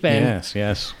asleep. And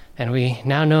yes. And we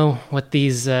now know what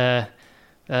these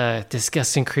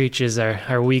disgusting creatures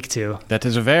are weak to. That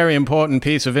is a very important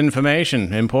piece of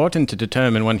information, important to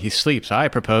determine when he sleeps. I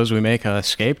propose we make our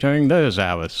escape during those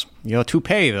hours. Your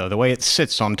toupee, though, the way it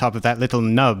sits on top of that little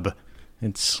nub,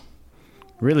 it's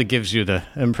really gives you the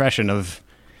impression of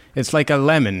it's like a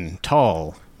lemon,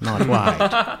 tall, not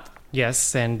wide.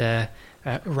 Yes, and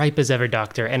ripe as ever,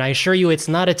 Doctor. And I assure you it's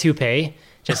not a toupee,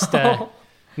 just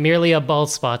merely a bald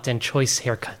spot and choice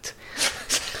haircut.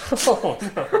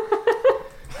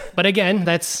 But again,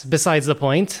 that's besides the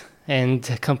point and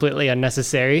completely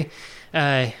unnecessary.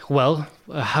 How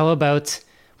about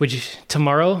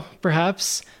tomorrow,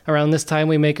 perhaps, around this time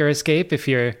we make our escape if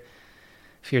you're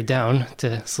down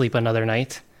to sleep another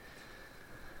night?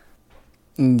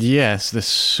 Yes, the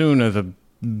sooner the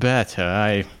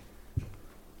better.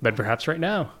 But perhaps right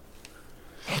now.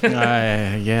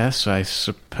 Yes, I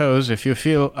suppose if you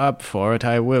feel up for it,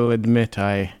 I will admit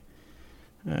I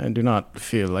do not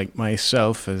feel like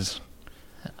myself as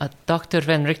Dr.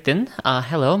 Van Richten,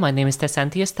 hello, my name is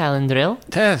Tessantius Talendrill.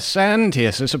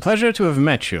 Tessantius, it's a pleasure to have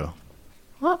met you.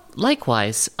 Well,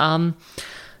 likewise. Do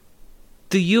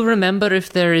you remember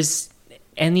if there is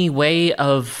any way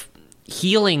of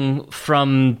healing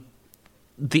from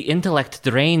the intellect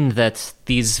drain that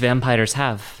these vampires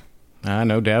have?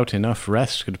 No doubt enough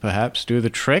rest could perhaps do the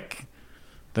trick.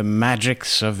 The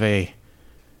magics of a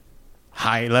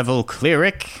high-level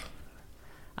cleric.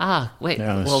 Wait.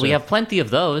 No, well, we have plenty of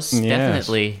those, yes.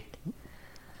 definitely.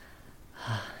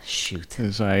 Shoot.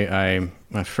 As I'm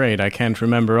afraid I can't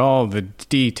remember all the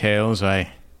details. There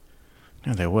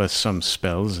were some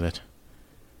spells that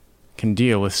can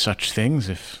deal with such things.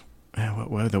 What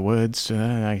were the words to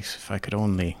that? If I could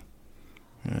only...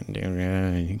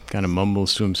 he kind of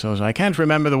mumbles to himself. I can't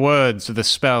remember the words of the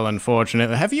spell,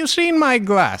 unfortunately. Have you seen my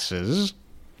glasses?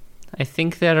 I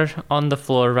think they're on the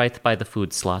floor right by the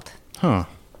food slot. Huh.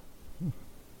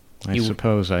 I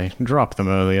suppose I dropped them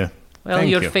earlier. Well, Thank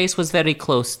your you. face was very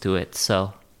close to it,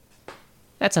 so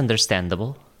that's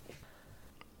understandable.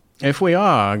 If we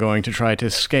are going to try to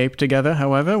escape together,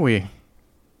 however, we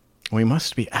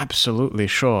must be absolutely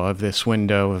sure of this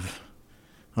window of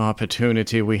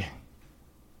opportunity.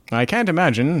 I can't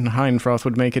imagine Heinfroth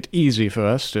would make it easy for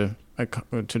us to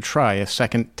try a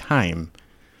second time.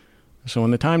 So when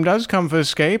the time does come for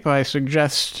escape, I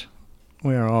suggest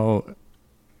we are all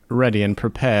ready and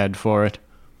prepared for it.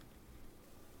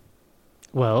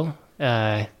 Well,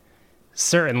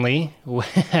 certainly,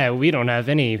 we don't have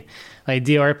any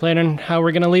idea or plan on how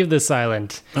we're going to leave this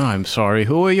island. Oh, I'm sorry,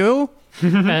 who are you?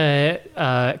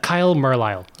 Kyle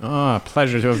Merlisle.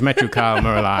 Pleasure to have met you, Kyle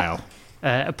Merlisle.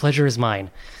 A pleasure is mine.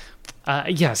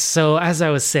 Yes, so as I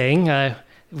was saying,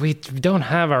 we don't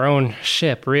have our own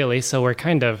ship, really, so we're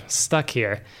kind of stuck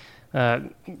here.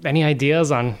 Any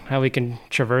ideas on how we can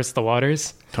traverse the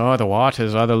waters? The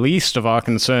waters are the least of our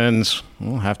concerns.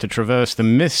 We'll have to traverse the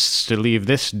mists to leave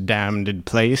this damned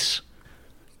place.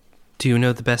 Do you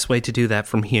know the best way to do that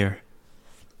from here?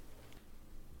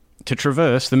 To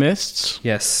traverse the mists?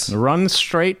 Yes. Run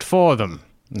straight for them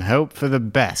and hope for the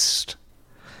best.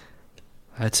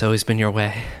 That's always been your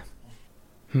way.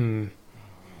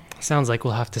 Sounds like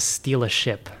we'll have to steal a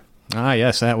ship.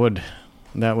 Yes, that would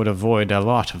avoid a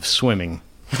lot of swimming.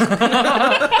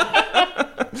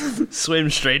 Swim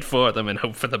straight for them and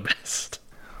hope for the best.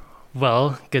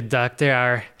 Well, good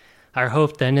doctor, our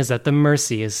hope then is that the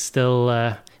Mercy is still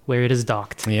where it is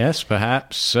docked. Yes,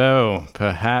 perhaps so.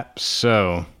 Perhaps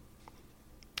so.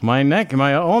 My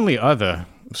only other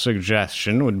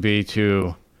suggestion would be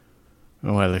to,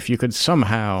 if you could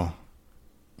somehow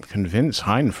convince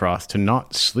Heinfroth to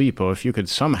not sleep, or if you could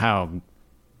somehow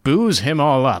booze him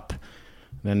all up,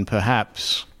 then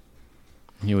perhaps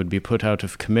he would be put out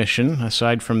of commission.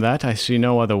 Aside from that, I see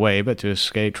no other way but to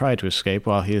try to escape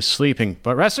while he is sleeping.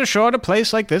 But rest assured, a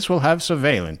place like this will have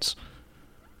surveillance.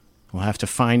 We'll have to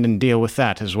find and deal with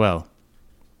that as well.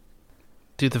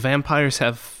 Do the vampires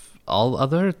have all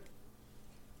other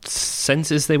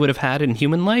senses they would have had in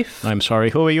human life? I'm sorry,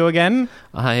 who are you again?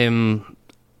 I am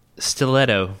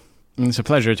Stiletto. It's a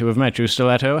pleasure to have met you,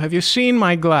 Stiletto. Have you seen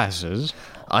my glasses?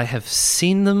 I have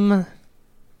seen them,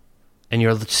 and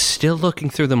you're still looking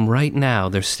through them right now.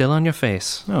 They're still on your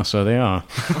face. Oh, so they are.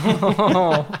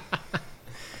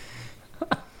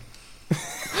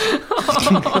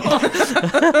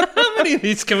 How many of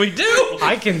these can we do?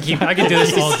 I can do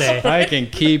this all day. I can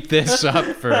keep this up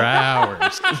for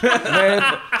hours.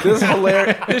 Man, this is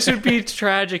hilarious. This would be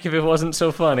tragic if it wasn't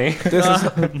so funny. This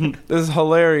is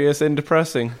hilarious and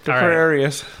depressing.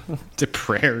 Deprarious.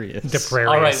 Deprarious.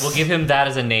 All right, we'll give him that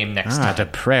as a name next time.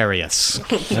 Deprarious.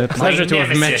 A pleasure to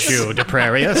have met you,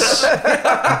 Deprarius.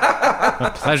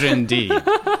 A pleasure indeed.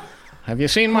 Have you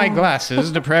seen my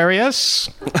glasses, Deprarius?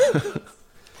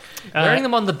 Wearing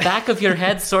them on the back of your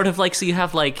head, sort of like so you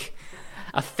have like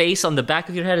a face on the back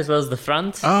of your head as well as the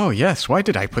front. Oh, yes. Why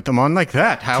did I put them on like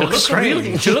that? How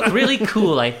strange. To look really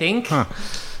cool, I think. Huh.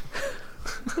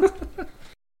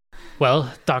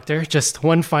 Well, Doctor, just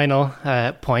one final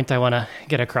point I want to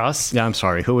get across. Yeah, I'm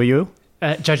sorry. Who are you?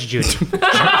 Judge Judy. Pleasure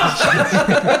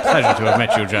to have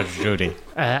met you, Judge Judy.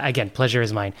 Again, pleasure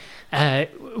is mine.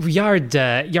 Yard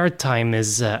time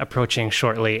is approaching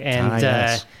shortly, and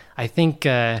yes. I think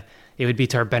it would be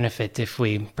to our benefit if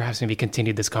we perhaps maybe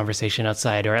continued this conversation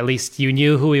outside, or at least you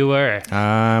knew who we were.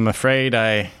 I'm afraid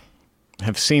I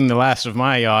have seen the last of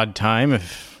my yard time.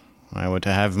 If I were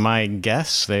to have my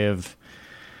guess, they have,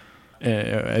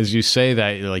 as you say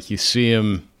that, like you see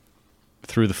him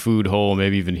through the food hole,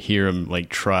 maybe even hear him like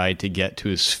try to get to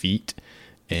his feet,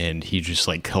 and he just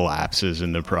like collapses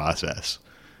in the process.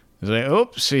 He's like,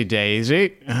 oopsie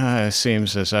daisy.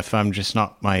 Seems as if I'm just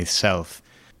not myself.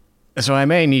 So I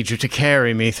may need you to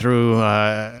carry me through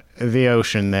the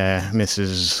ocean there,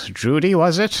 Mrs. Judy,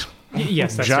 was it?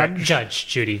 Yes, that's right. Judge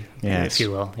Judy, Yes. if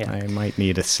you will. Yeah. I might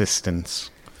need assistance.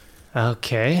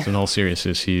 Okay. So in all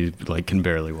seriousness, he can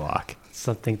barely walk.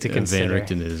 Something to Van consider.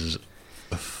 Richten is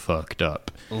fucked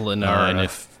up.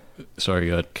 Lenara. Sorry,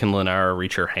 go ahead. Can Lenara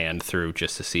reach her hand through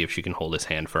just to see if she can hold his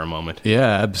hand for a moment? Yeah,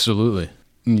 absolutely.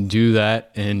 You do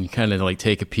that and kind of like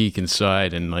take a peek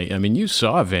inside, and you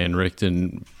saw Van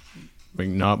Richten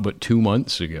not but 2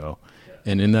 months ago,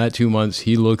 and in that 2 months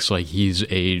he looks like he's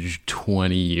aged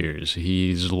 20 years.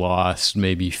 He's lost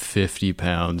maybe 50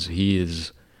 pounds. He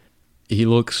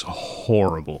looks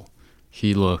horrible.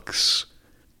 He looks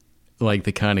like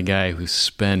the kind of guy who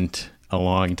spent a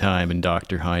long time in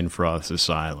Dr. Heinfroth's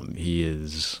asylum. He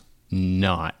is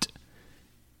not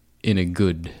in a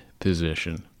good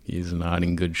position. He's not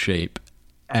in good shape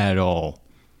at all.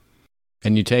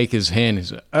 And you take his hand and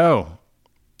say, Oh,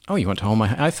 you want to hold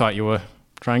my... I thought you were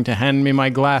trying to hand me my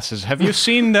glasses. Have you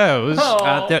seen those?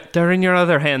 They're in your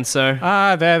other hand, sir.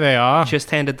 There they are.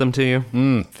 Just handed them to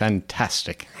you.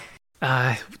 Fantastic.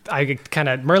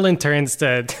 Merlin turns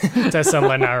to some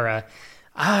Lenara.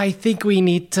 I think we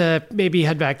need to maybe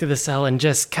head back to the cell and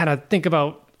just kind of think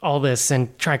about all this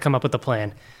and try and come up with a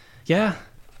plan. Yeah?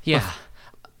 Yeah.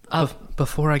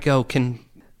 Before I go, can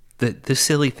the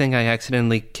silly thing I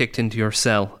accidentally kicked into your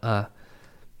cell,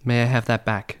 may I have that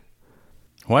back?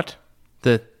 What?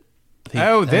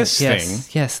 This thing?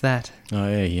 Yes, that. Oh,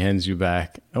 yeah, he hands you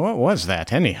back. What was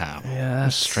that, anyhow? Yeah,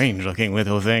 A strange-looking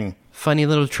little thing. Funny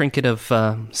little trinket of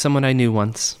someone I knew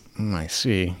once. I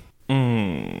see.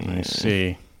 I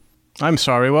see. I'm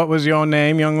sorry, what was your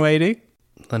name, young lady?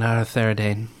 Lenara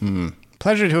Theridane.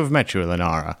 Pleasure to have met you,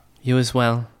 Lenara. You as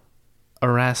well.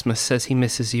 Erasmus says he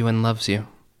misses you and loves you.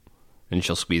 And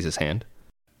she'll squeeze his hand.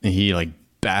 He,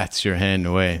 bats your hand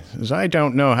away. Says, I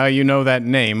don't know how you know that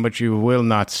name, but you will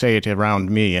not say it around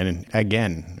me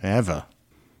again, ever.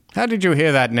 How did you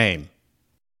hear that name?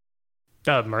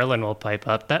 Merlin will pipe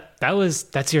up.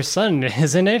 That's your son,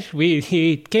 isn't it?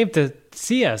 He came to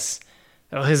see us.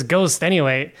 Oh, his ghost,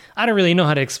 anyway. I don't really know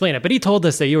how to explain it, but he told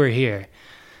us that you were here.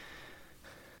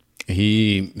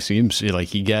 He seems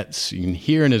like you can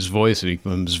hear in his voice that he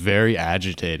becomes very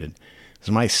agitated.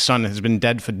 Says, my son has been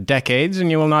dead for decades, and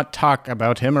you will not talk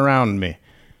about him around me.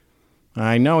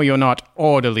 I know you're not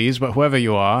orderlies, but whoever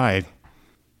you are, I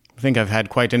think I've had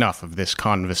quite enough of this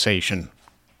conversation.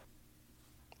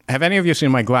 Have any of you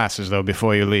seen my glasses, though,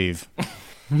 before you leave?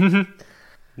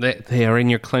 They are in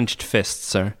your clenched fists,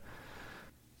 sir.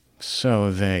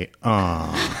 So they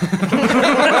are.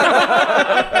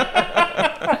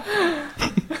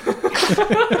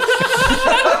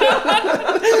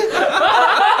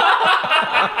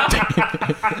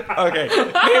 Okay.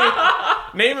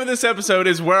 Name of this episode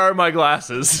is Where Are My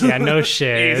Glasses? Yeah, no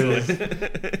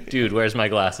shit. Dude, where's my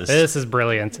glasses? This is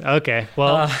brilliant. Okay,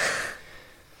 well,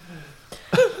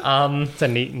 that's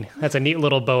a neat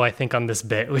little bow, I think, on this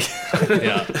bit.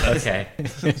 Yeah, okay.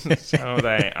 So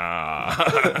they are.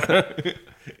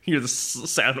 Hear the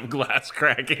sound of glass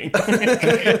cracking.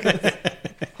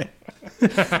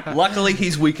 Luckily,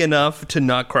 he's weak enough to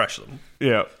not crush them.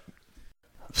 Yeah.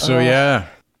 So, yeah.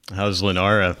 How's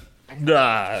Lenara?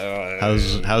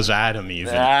 How's Adam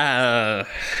even?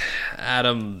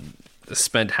 Adam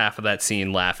spent half of that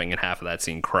scene laughing and half of that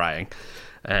scene crying,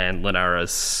 and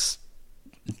Lenara's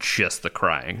just the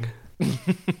crying.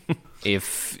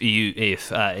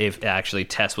 If actually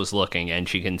Tess was looking and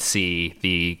she can see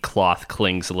the cloth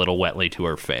clings a little wetly to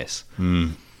her face.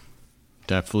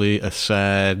 Definitely a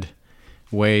sad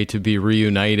way to be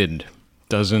reunited.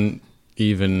 Doesn't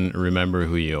even remember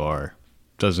who you are.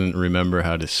 Doesn't remember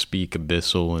how to speak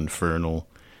abyssal, infernal.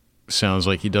 Sounds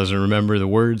like he doesn't remember the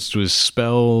words to his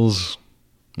spells.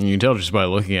 And you can tell just by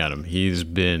looking at him, he's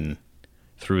been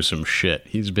through some shit.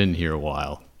 He's been here a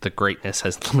while. The greatness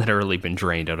has literally been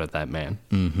drained out of that man.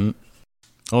 Mm-hmm.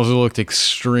 Also looked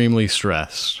extremely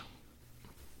stressed.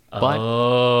 But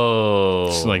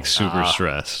Like super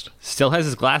stressed. still has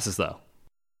his glasses, though.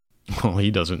 Well, he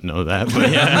doesn't know that, but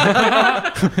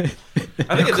yeah. I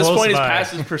think at this Close point, his by.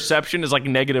 passive perception is like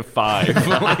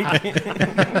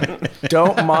 -5.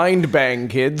 Don't mind bang,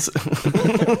 kids.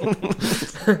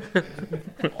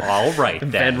 All right,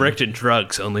 Van then. Richten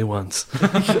drugs only once.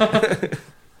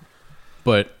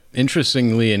 But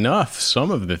interestingly enough, some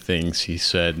of the things he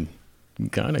said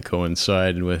kind of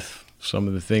coincided with some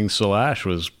of the things Slash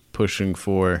was pushing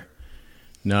for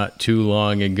not too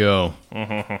long ago.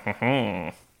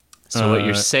 So what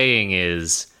you're saying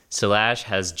is Slash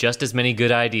has just as many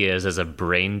good ideas as a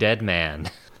brain-dead man.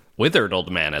 withered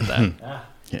old man at that.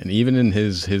 And even in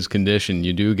his condition,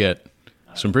 you do get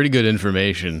some pretty good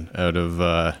information out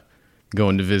of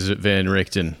going to visit Van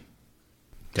Richten.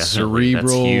 Definitely,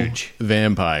 that's Cerebral huge.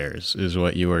 vampires is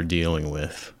what you are dealing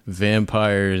with.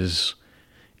 Vampires,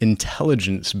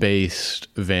 intelligence-based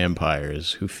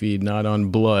vampires who feed not on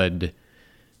blood,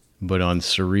 but on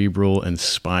cerebral and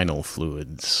spinal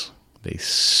fluids. They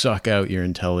suck out your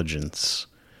intelligence,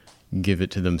 give it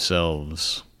to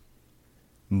themselves.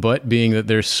 But being that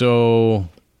they're so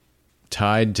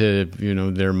tied to,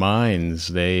 their minds,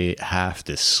 they have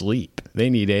to sleep. They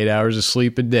need 8 hours of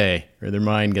sleep a day or their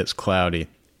mind gets cloudy.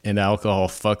 And alcohol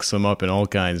fucks them up in all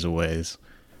kinds of ways.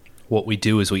 What we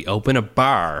do is we open a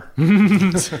bar,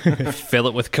 fill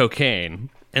it with cocaine,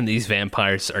 and these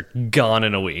vampires are gone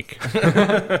in a week.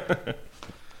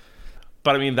 But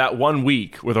I mean, that 1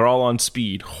 week where they're all on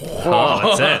speed.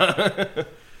 Oh, that's it.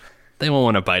 They won't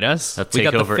want to bite us. We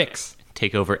got the fix.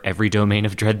 Take over every domain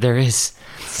of dread there is.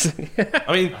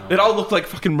 I mean, it all look like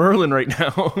fucking Merlin right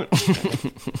now.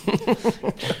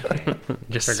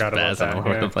 Just forgot about Spaz that. all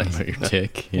over Yeah. the place. About your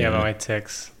tick. Yeah, about my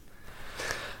ticks.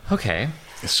 Okay.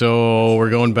 So we're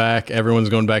going back. Everyone's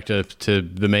going back to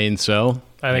the main cell.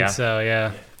 I think Yeah. so,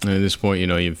 yeah. And at this point,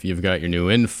 you've got your new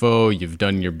info. You've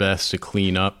done your best to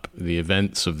clean up the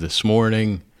events of this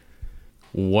morning.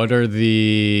 What are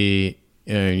the...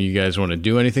 you guys want to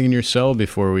do anything in your cell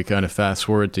before we kind of fast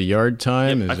forward to yard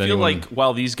time? I feel like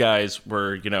while these guys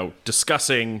were,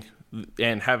 discussing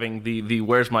and having the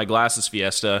Where's My Glasses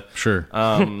fiesta, Sure.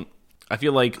 I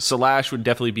feel like Salash would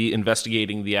definitely be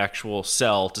investigating the actual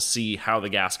cell to see how the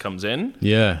gas comes in.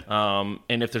 Yeah.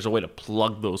 And if there's a way to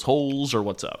plug those holes or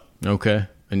what's up. Okay.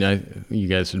 And you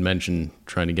guys had mentioned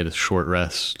trying to get a short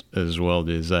rest as well.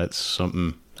 Is that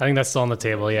something? I think that's still on the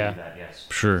table, yeah.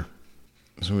 Sure.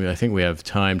 So I think we have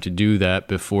time to do that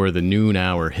before the noon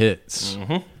hour hits.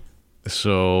 Mm-hmm.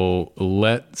 So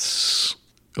let's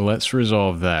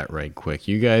resolve that right quick.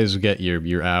 You guys get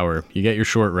your hour. You get your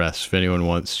short rest. If anyone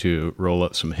wants to roll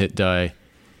up some hit die,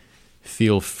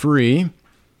 feel free.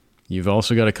 You've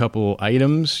also got a couple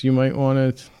items you might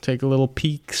want to take a little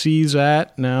peek-sees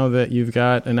at now that you've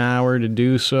got an hour to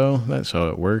do so. That's how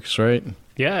it works, right?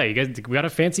 Yeah, we got a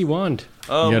fancy wand. You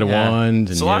got a wand.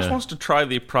 And Salash wants to try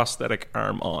the prosthetic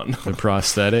arm on. the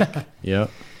prosthetic. Yep.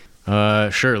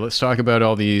 Sure, let's talk about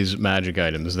all these magic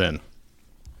items then.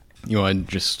 You want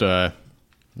just,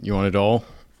 you want it all?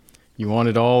 You want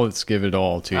it all? Let's give it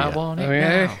all to you. I want it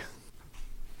Okay. now.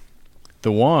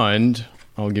 The wand,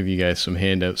 I'll give you guys some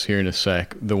handouts here in a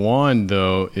sec. The wand,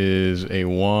 though, is a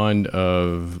wand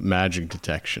of magic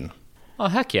detection. Oh,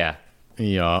 heck yeah.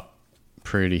 Yeah,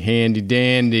 pretty handy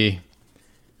dandy.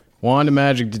 Wand of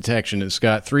magic detection. It's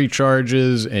got 3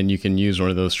 charges, and you can use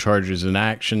one of those charges in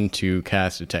action to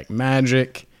cast detect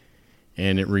magic.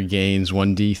 And it regains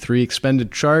 1d3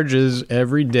 expended charges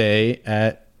every day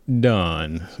at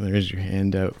dawn. So there's your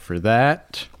handout for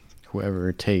that.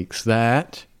 Whoever takes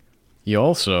that. You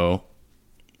also,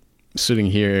 sitting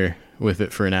here with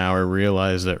it for an hour,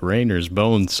 realize that Rainer's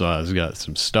bone saw's got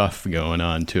some stuff going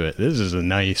on to it. This is a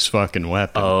nice fucking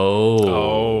weapon.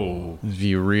 Oh. If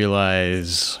you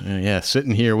realize,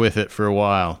 sitting here with it for a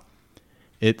while,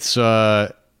 it's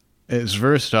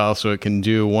versatile, so it can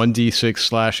do 1d6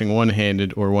 slashing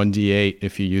one-handed or 1d8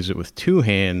 if you use it with 2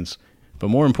 hands. But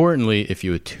more importantly, if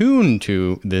you attune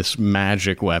to this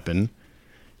magic weapon,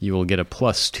 you will get a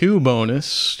 +2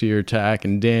 bonus to your attack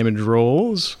and damage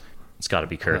rolls. It's got to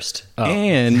be cursed.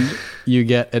 And you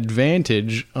get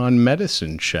advantage on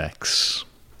medicine checks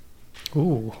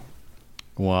Ooh.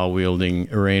 while wielding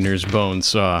Rainer's bone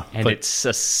saw. And it's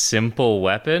a simple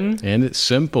weapon? And it's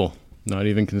simple. Not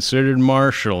even considered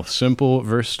martial. Simple,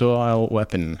 versatile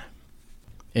weapon.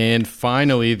 And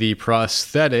finally, the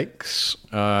prosthetics.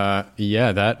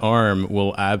 That arm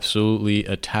will absolutely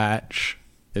attach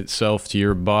itself to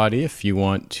your body if you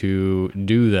want to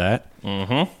do that.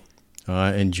 Mm-hmm.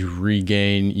 And you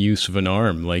regain use of an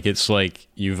arm. It's like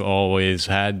you've always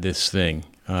had this thing.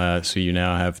 So you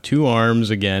now have 2 arms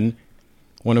again.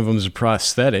 One of them is a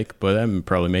prosthetic, but that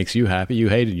probably makes you happy. You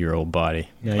hated your old body.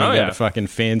 Now you got a fucking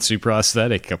fancy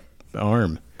prosthetic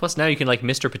arm. Plus, now you can,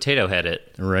 Mr. Potato Head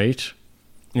it. Right?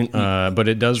 But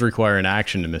it does require an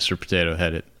action to Mr. Potato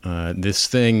Head it. This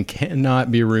thing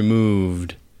cannot be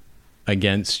removed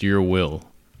against your will.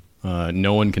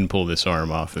 No one can pull this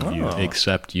arm off of you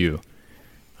except you.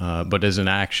 But as an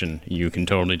action, you can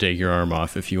totally take your arm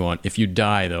off if you want. If you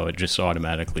die, though, it just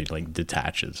automatically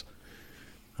detaches.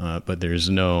 but there's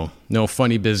no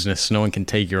funny business. No one can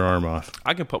take your arm off.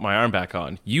 I can put my arm back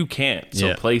on. You can't, so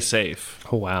Yeah. play safe.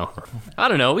 Oh, wow. I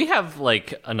don't know. We have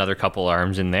like another couple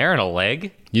arms in there and a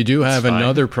leg. You do have fine.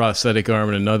 another prosthetic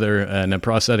arm and a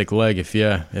prosthetic leg. If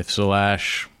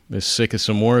Salash is sick of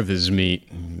some more of his meat,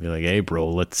 be like, hey, bro,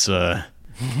 let's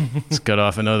cut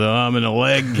off another arm and a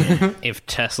leg. If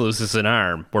Tess loses an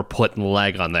arm, we're putting the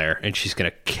leg on there, and she's going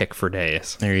to kick for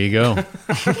days. There you go.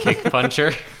 Kick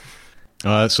puncher.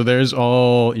 So there's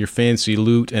all your fancy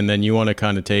loot, and then you want to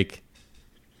kind of take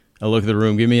a look at the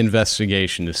room. Give me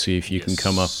investigation to see if you can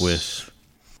come up with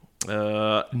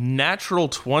Natural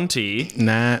 20.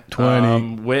 nat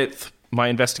 20. With my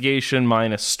investigation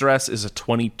minus stress is a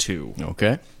 22.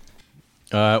 Okay.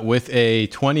 With a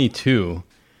 22,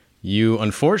 you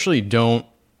unfortunately don't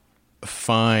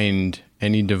find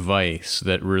any device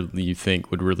that you think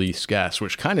would release gas,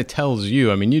 which kind of tells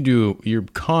you, I mean, you're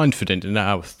confident in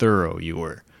how thorough you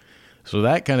were. So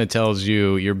that kind of tells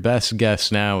you your best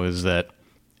guess now is that,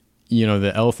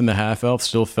 the elf and the half-elf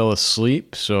still fell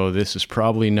asleep, so this is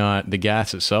probably not, the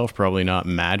gas itself, probably not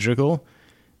magical,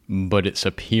 but its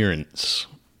appearance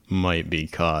might be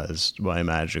caused by a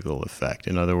magical effect.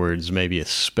 In other words, maybe a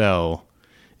spell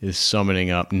is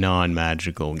summoning up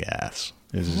non-magical gas,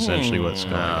 is essentially what's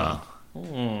going on.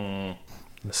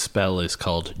 The spell is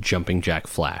called Jumping Jack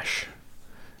Flash.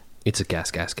 It's a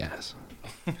gas.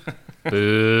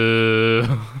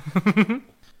 Boo.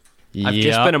 I've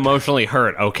just been emotionally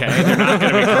hurt, okay? They're not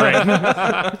going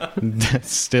to be great.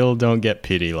 Still don't get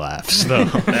pity laughs, though.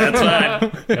 That's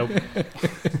fine. Nope.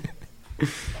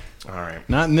 All right.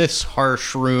 Not in this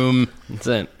harsh room. That's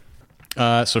it.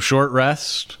 So short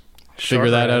rest. Figure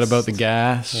Short that out rest. about the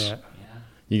gas. Yeah.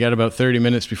 You got about 30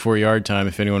 minutes before yard time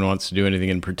if anyone wants to do anything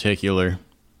in particular.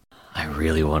 I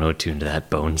really want to attune to that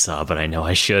bone saw, but I know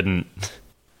I shouldn't.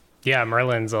 Yeah,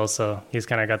 Merlin's also, he's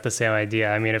kind of got the same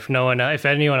idea. I mean, if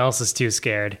anyone else is too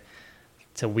scared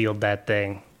to wield that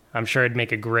thing, I'm sure it'd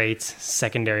make a great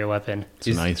secondary weapon. It's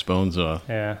a nice bone saw.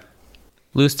 Yeah.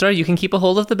 Lustra, you can keep a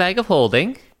hold of the bag of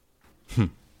holding.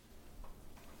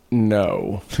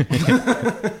 No.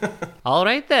 All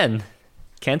right, then.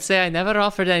 Can't say I never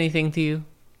offered anything to you.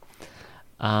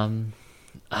 I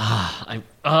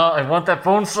want that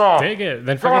bone saw. Take it.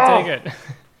 Then fucking take it.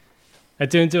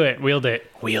 Attune to it. Wield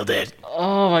it. Wield it.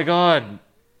 Oh my god.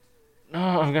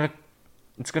 No,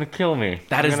 it's gonna kill me.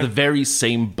 That is the very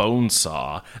same bone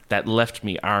saw that left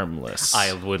me armless.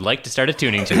 I would like to start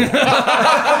attuning to it.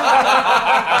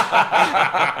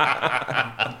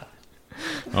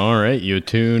 All right, you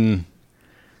attune.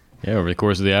 Yeah, over the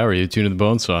course of the hour, you attune to the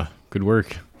bone saw. Good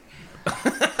work.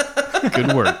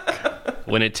 Good work.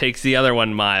 When it takes the other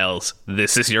one miles,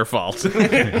 this is your fault.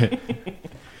 okay,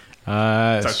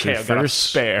 So I've got a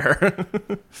spare.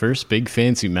 first big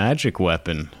fancy magic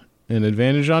weapon. An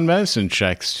advantage on medicine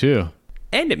checks, too.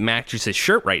 And it matches his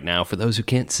shirt right now for those who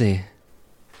can't see.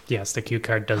 Yes, the cue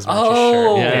card does match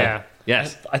Oh. his shirt. Yeah. Yeah.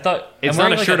 Yes. I thought It's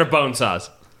not a shirt of bone saws.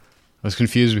 I was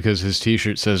confused because his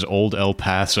t-shirt says Old El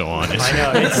Paso on it. I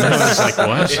know. It's I was like,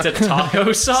 what? It's a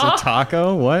taco saw. It's a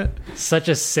taco? What? such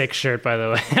a sick shirt, by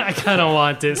the way. I kind of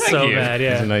want it so you. bad.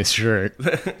 It's a Yeah. nice shirt.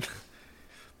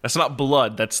 That's not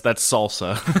blood. That's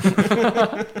salsa.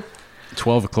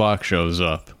 12 o'clock shows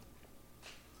up.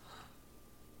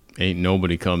 Ain't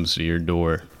nobody comes to your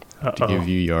door to give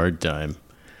you yard time.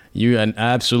 You and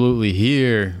absolutely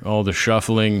hear all the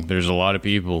shuffling. There's a lot of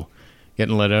people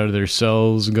getting let out of their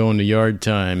cells, going to yard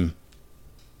time.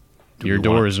 Your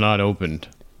door is not opened.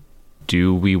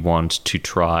 Do we want to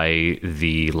try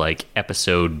the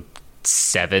episode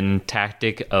 7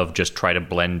 tactic of just try to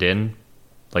blend in,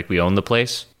 like we own the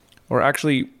place? Or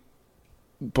actually,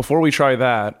 before we try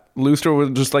that, Lustra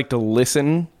would just like to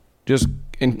listen,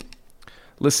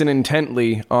 listen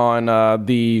intently on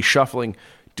the shuffling.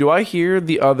 Do I hear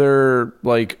the other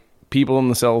people in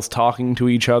the cells talking to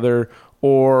each other,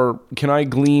 or can I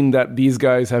glean that these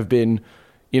guys have been,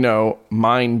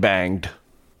 mind banged?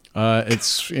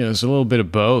 It's it's a little bit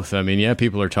of both. I mean, yeah,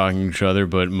 people are talking to each other,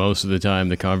 but most of the time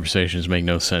the conversations make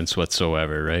no sense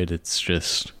whatsoever, right? It's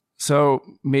just So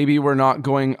maybe we're not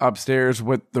going upstairs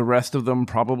with the rest of them,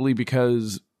 probably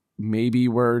because maybe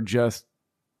we're just...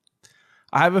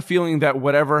 I have a feeling that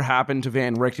whatever happened to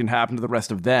Van Richten happened to the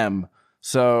rest of them.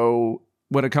 So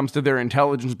when it comes to their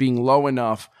intelligence being low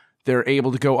enough, they're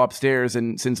able to go upstairs.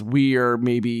 And since we are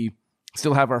maybe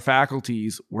still have our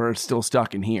faculties, we're still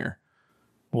stuck in here.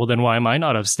 Well, then why am I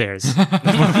not upstairs?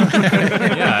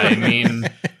 Yeah, I mean,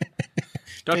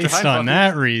 based on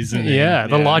that reason. yeah,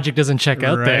 the logic doesn't check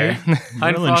out there.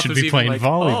 Merlin should be playing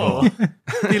volleyball.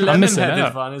 the I'm missing lemon-headed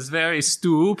out. one is very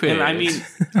stupid. And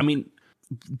I mean,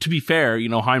 to be fair,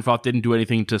 Heinfroth didn't do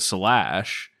anything to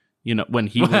Slash, when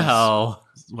he was...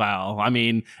 Well, I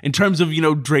mean, in terms of,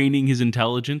 draining his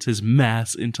intelligence, his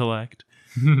mass intellect.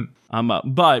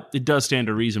 But it does stand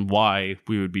to reason why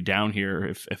we would be down here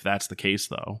if that's the case,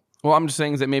 though. Well, I'm just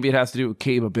saying that maybe it has to do with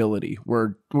capability.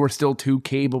 We're still too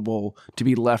capable to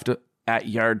be left at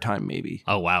yard time, maybe.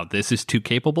 Oh, wow. This is too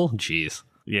capable? Jeez.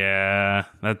 Yeah,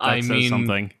 that says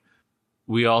something.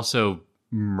 We also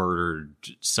murdered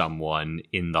someone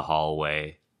in the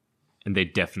hallway, and they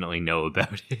definitely know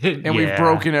about it. And we've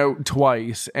broken out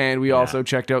twice, and we also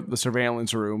checked out the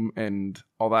surveillance room and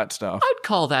all that stuff. I'd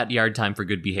call that yard time for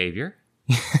good behavior.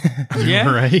 Yeah,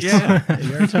 right? Yeah.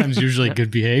 Yard time's usually a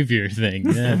good behavior thing.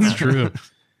 Yeah, it's true.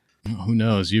 Who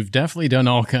knows? You've definitely done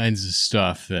all kinds of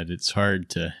stuff that it's hard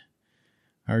to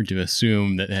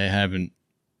assume that I haven't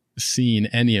seen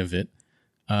any of it.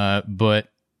 But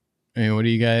I mean, what do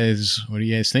you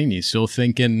guys think? You still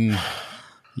thinking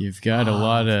you've got a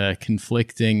lot of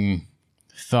conflicting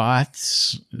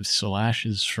thoughts?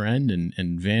 Slash's friend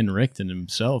and Van Richten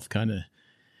himself, kind of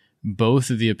both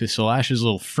of the Slash's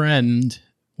little friend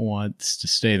wants to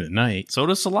stay the night. So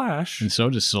does Slash. And so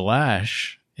does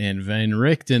Slash. And Van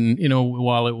Richten,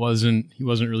 while he wasn't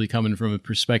really coming from a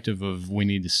perspective of we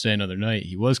need to stay another night,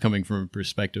 he was coming from a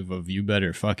perspective of you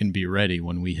better fucking be ready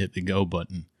when we hit the go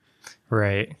button.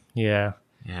 Right. Yeah.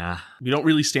 Yeah. We don't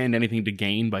really stand anything to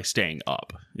gain by staying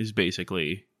up, is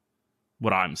basically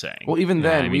what I'm saying. Well, even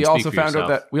then, I mean, we speak also for found out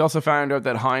yourself.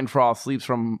 that Heinfroth sleeps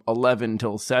from 11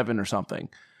 till 7 or something,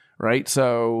 right?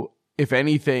 So, if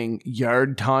anything,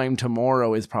 yard time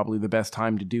tomorrow is probably the best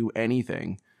time to do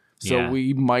anything. So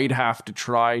we might have to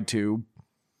try to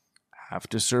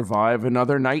survive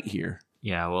another night here.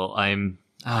 Yeah, well,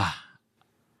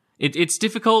 It's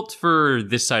difficult for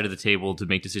this side of the table to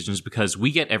make decisions because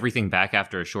we get everything back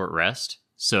after a short rest.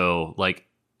 So,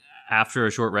 after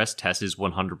a short rest, Tess is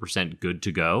 100% good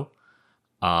to go.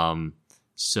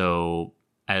 So,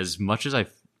 as much as I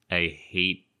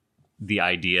hate the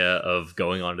idea of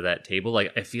going onto that table,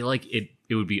 I feel like it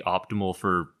would be optimal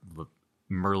for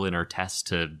Merlin or Tess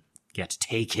to get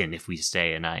taken if we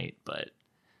stay a night. But,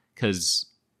 because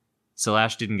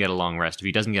Slash didn't get a long rest, if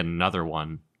he doesn't get another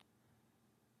one,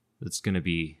 it's going to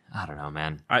be, I don't know,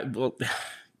 man.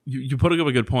 You put up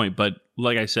a good point, but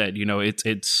like I said,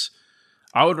 it's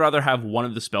I would rather have one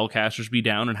of the spellcasters be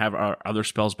down and have our other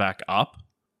spells back up,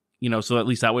 so at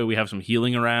least that way we have some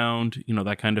healing around,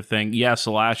 that kind of thing. Yeah,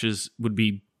 Slash would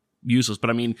be useless, but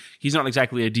I mean, he's not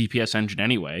exactly a DPS engine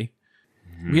anyway.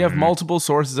 We have multiple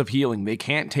sources of healing. They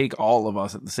can't take all of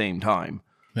us at the same time.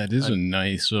 That is a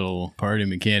nice little party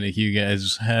mechanic you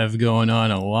guys have going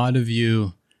on. A lot of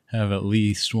you have at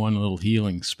least one little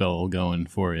healing spell going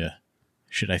for you.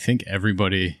 Is it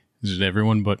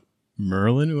everyone but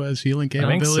Merlin who has healing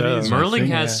capabilities? so. Merlin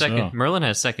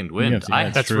has second wind.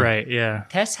 That's true. right. Yeah.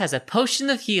 Tess has a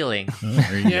potion of healing. Oh,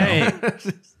 there you go.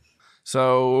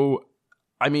 So,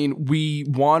 I mean, we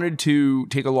wanted to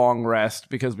take a long rest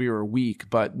because we were weak,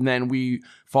 but then we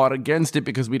fought against it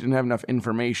because we didn't have enough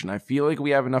information. I feel like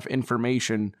we have enough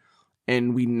information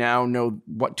and we now know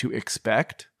what to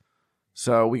expect.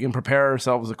 So we can prepare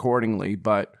ourselves accordingly,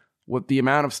 but with the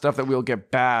amount of stuff that we'll get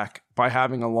back by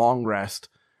having a long rest,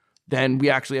 then we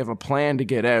actually have a plan to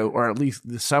get out, or at least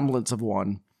the semblance of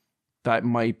one. That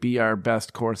might be our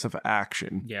best course of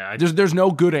action. Yeah, there's no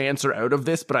good answer out of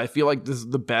this, but I feel like this is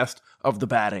the best of the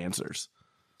bad answers.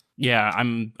 Yeah,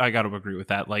 I got to agree with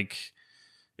that.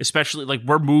 Especially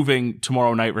we're moving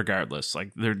tomorrow night regardless.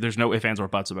 There's no ifs, ands, or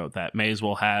buts about that. May as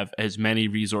well have as many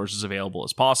resources available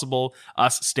as possible.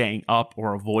 Us staying up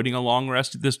or avoiding a long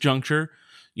rest at this juncture,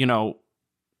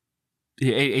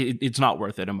 it's not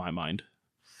worth it in my mind.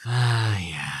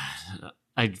 Yeah.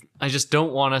 I just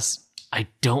don't want to. I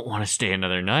don't want to stay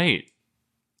another night.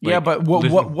 Yeah, but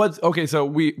what's okay? So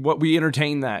we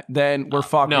entertain that, then we're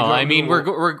fucked. No, I mean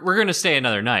we're gonna stay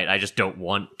another night. I just don't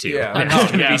want to. Yeah. I'm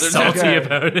just gonna be there's salty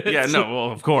about it. Yeah, no,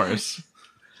 well, of course.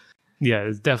 Yeah,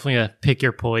 it's definitely a pick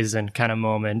your poison kind of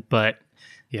moment, but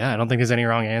yeah, I don't think there's any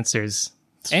wrong answers.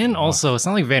 And also, it's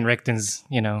not like Van Richten's,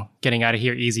 getting out of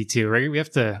here easy too, right?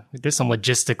 There's some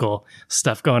logistical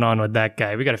stuff going on with that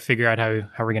guy. We got to figure out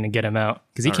how we're going to get him out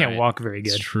because he can't walk very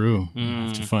good. It's true. You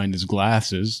have to find his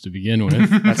glasses to begin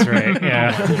with. That's right.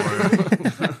 Yeah.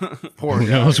 Who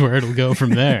knows where it'll go from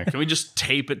there? Can we just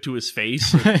tape it to his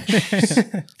face?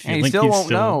 And he still won't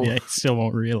know. Yeah, he still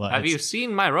won't realize. Have you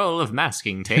seen my roll of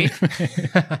masking tape?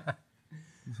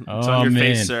 It's on your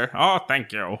face, sir. Oh,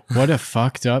 thank you. What a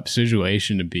fucked up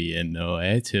situation to be in,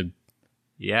 though, To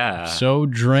Yeah. so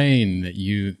drained that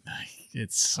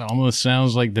it almost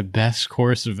sounds like the best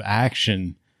course of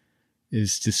action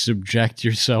is to subject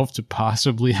yourself to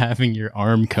possibly having your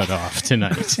arm cut off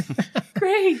tonight.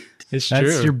 Great. It's That's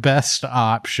true. your best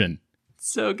option.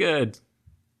 So good.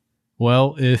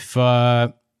 Well, if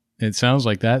it sounds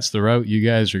like that's the route you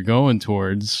guys are going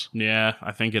towards, Yeah,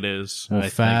 I think it is.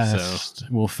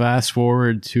 we'll fast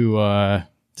forward to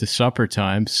supper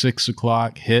time. 6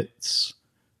 o'clock hits.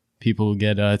 People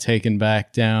get taken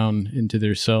back down into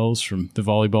their cells from the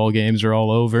volleyball games are all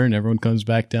over, and everyone comes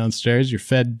back downstairs. You're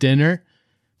fed dinner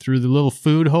through the little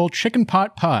food hole. Chicken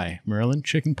pot pie, Merlin.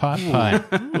 Chicken pot pie.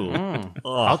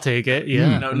 I'll take it.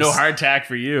 Yeah. No hardtack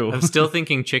for you. I'm still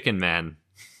thinking Chicken Man.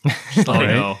 All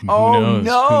right. Who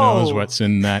knows what's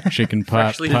in that chicken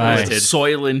pot Freshly pie? roasted.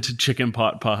 Soylent chicken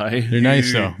pot pie. They're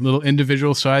nice though. Little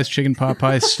individual sized chicken pot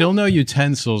pies. Still no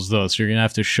utensils though, so you're gonna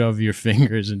have to shove your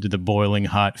fingers into the boiling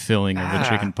hot filling of the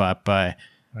chicken pot pie.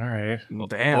 All right.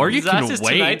 Damn. Or you That can is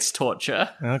wait. tonight's torture.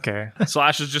 Okay.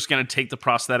 Slash is just going to take the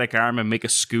prosthetic arm and make a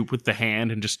scoop with the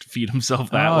hand and just feed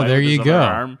himself that Oh, way. there with his you other go.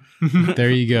 Arm. There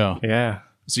you go. Yeah.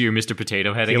 So you're Mr.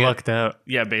 Potato Head You again? lucked out.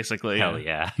 Yeah, basically. Hell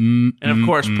yeah. And of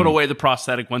course, put away the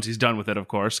prosthetic once he's done with it, of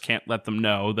course. Can't let them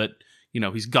know that,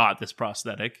 he's got this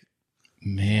prosthetic.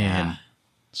 Man,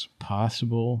 it's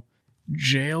possible.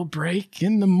 Jailbreak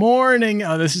in the morning.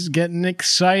 Oh, this is getting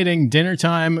exciting. Dinner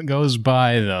time goes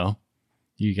by though.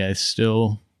 You guys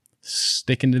still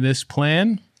sticking to this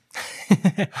plan?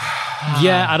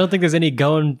 Yeah, I don't think there's any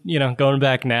going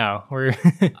back now. We're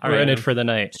in it for the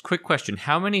night. Quick question.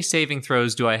 How many saving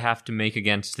throws do I have to make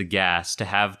against the gas to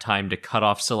have time to cut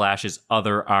off Salash's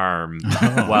other arm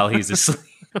while he's asleep?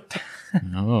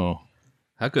 Oh.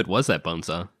 How good was that bone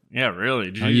saw? Yeah, really.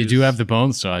 Oh, you jeez. do have the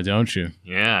bone saw, don't you?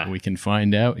 Yeah. We can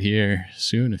find out here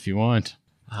soon if you want.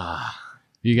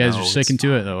 You guys are sticking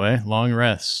to it though, eh? Long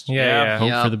rest. Yeah. Hope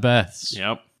Yeah. for the best.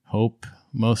 Yep. Hope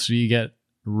most of you get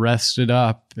rested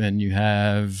up and you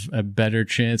have a better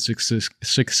chance of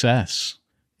success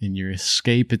in your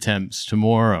escape attempts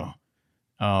tomorrow.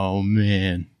 Oh,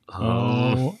 man.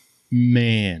 Oh,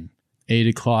 man. 8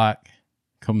 o'clock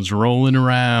comes rolling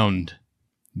around.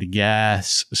 The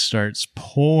gas starts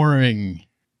pouring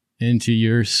into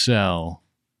your cell,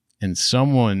 and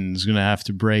someone's going to have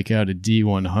to break out a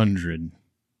D100.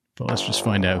 But let's just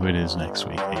find out who it is next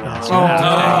week, I guess. Oh,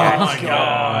 my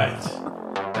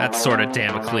God. That's sort of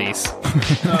Damocles.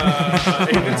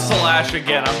 If it's Slash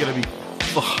again, I'm going to be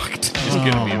fucked. It's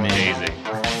going to be man.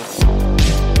 amazing.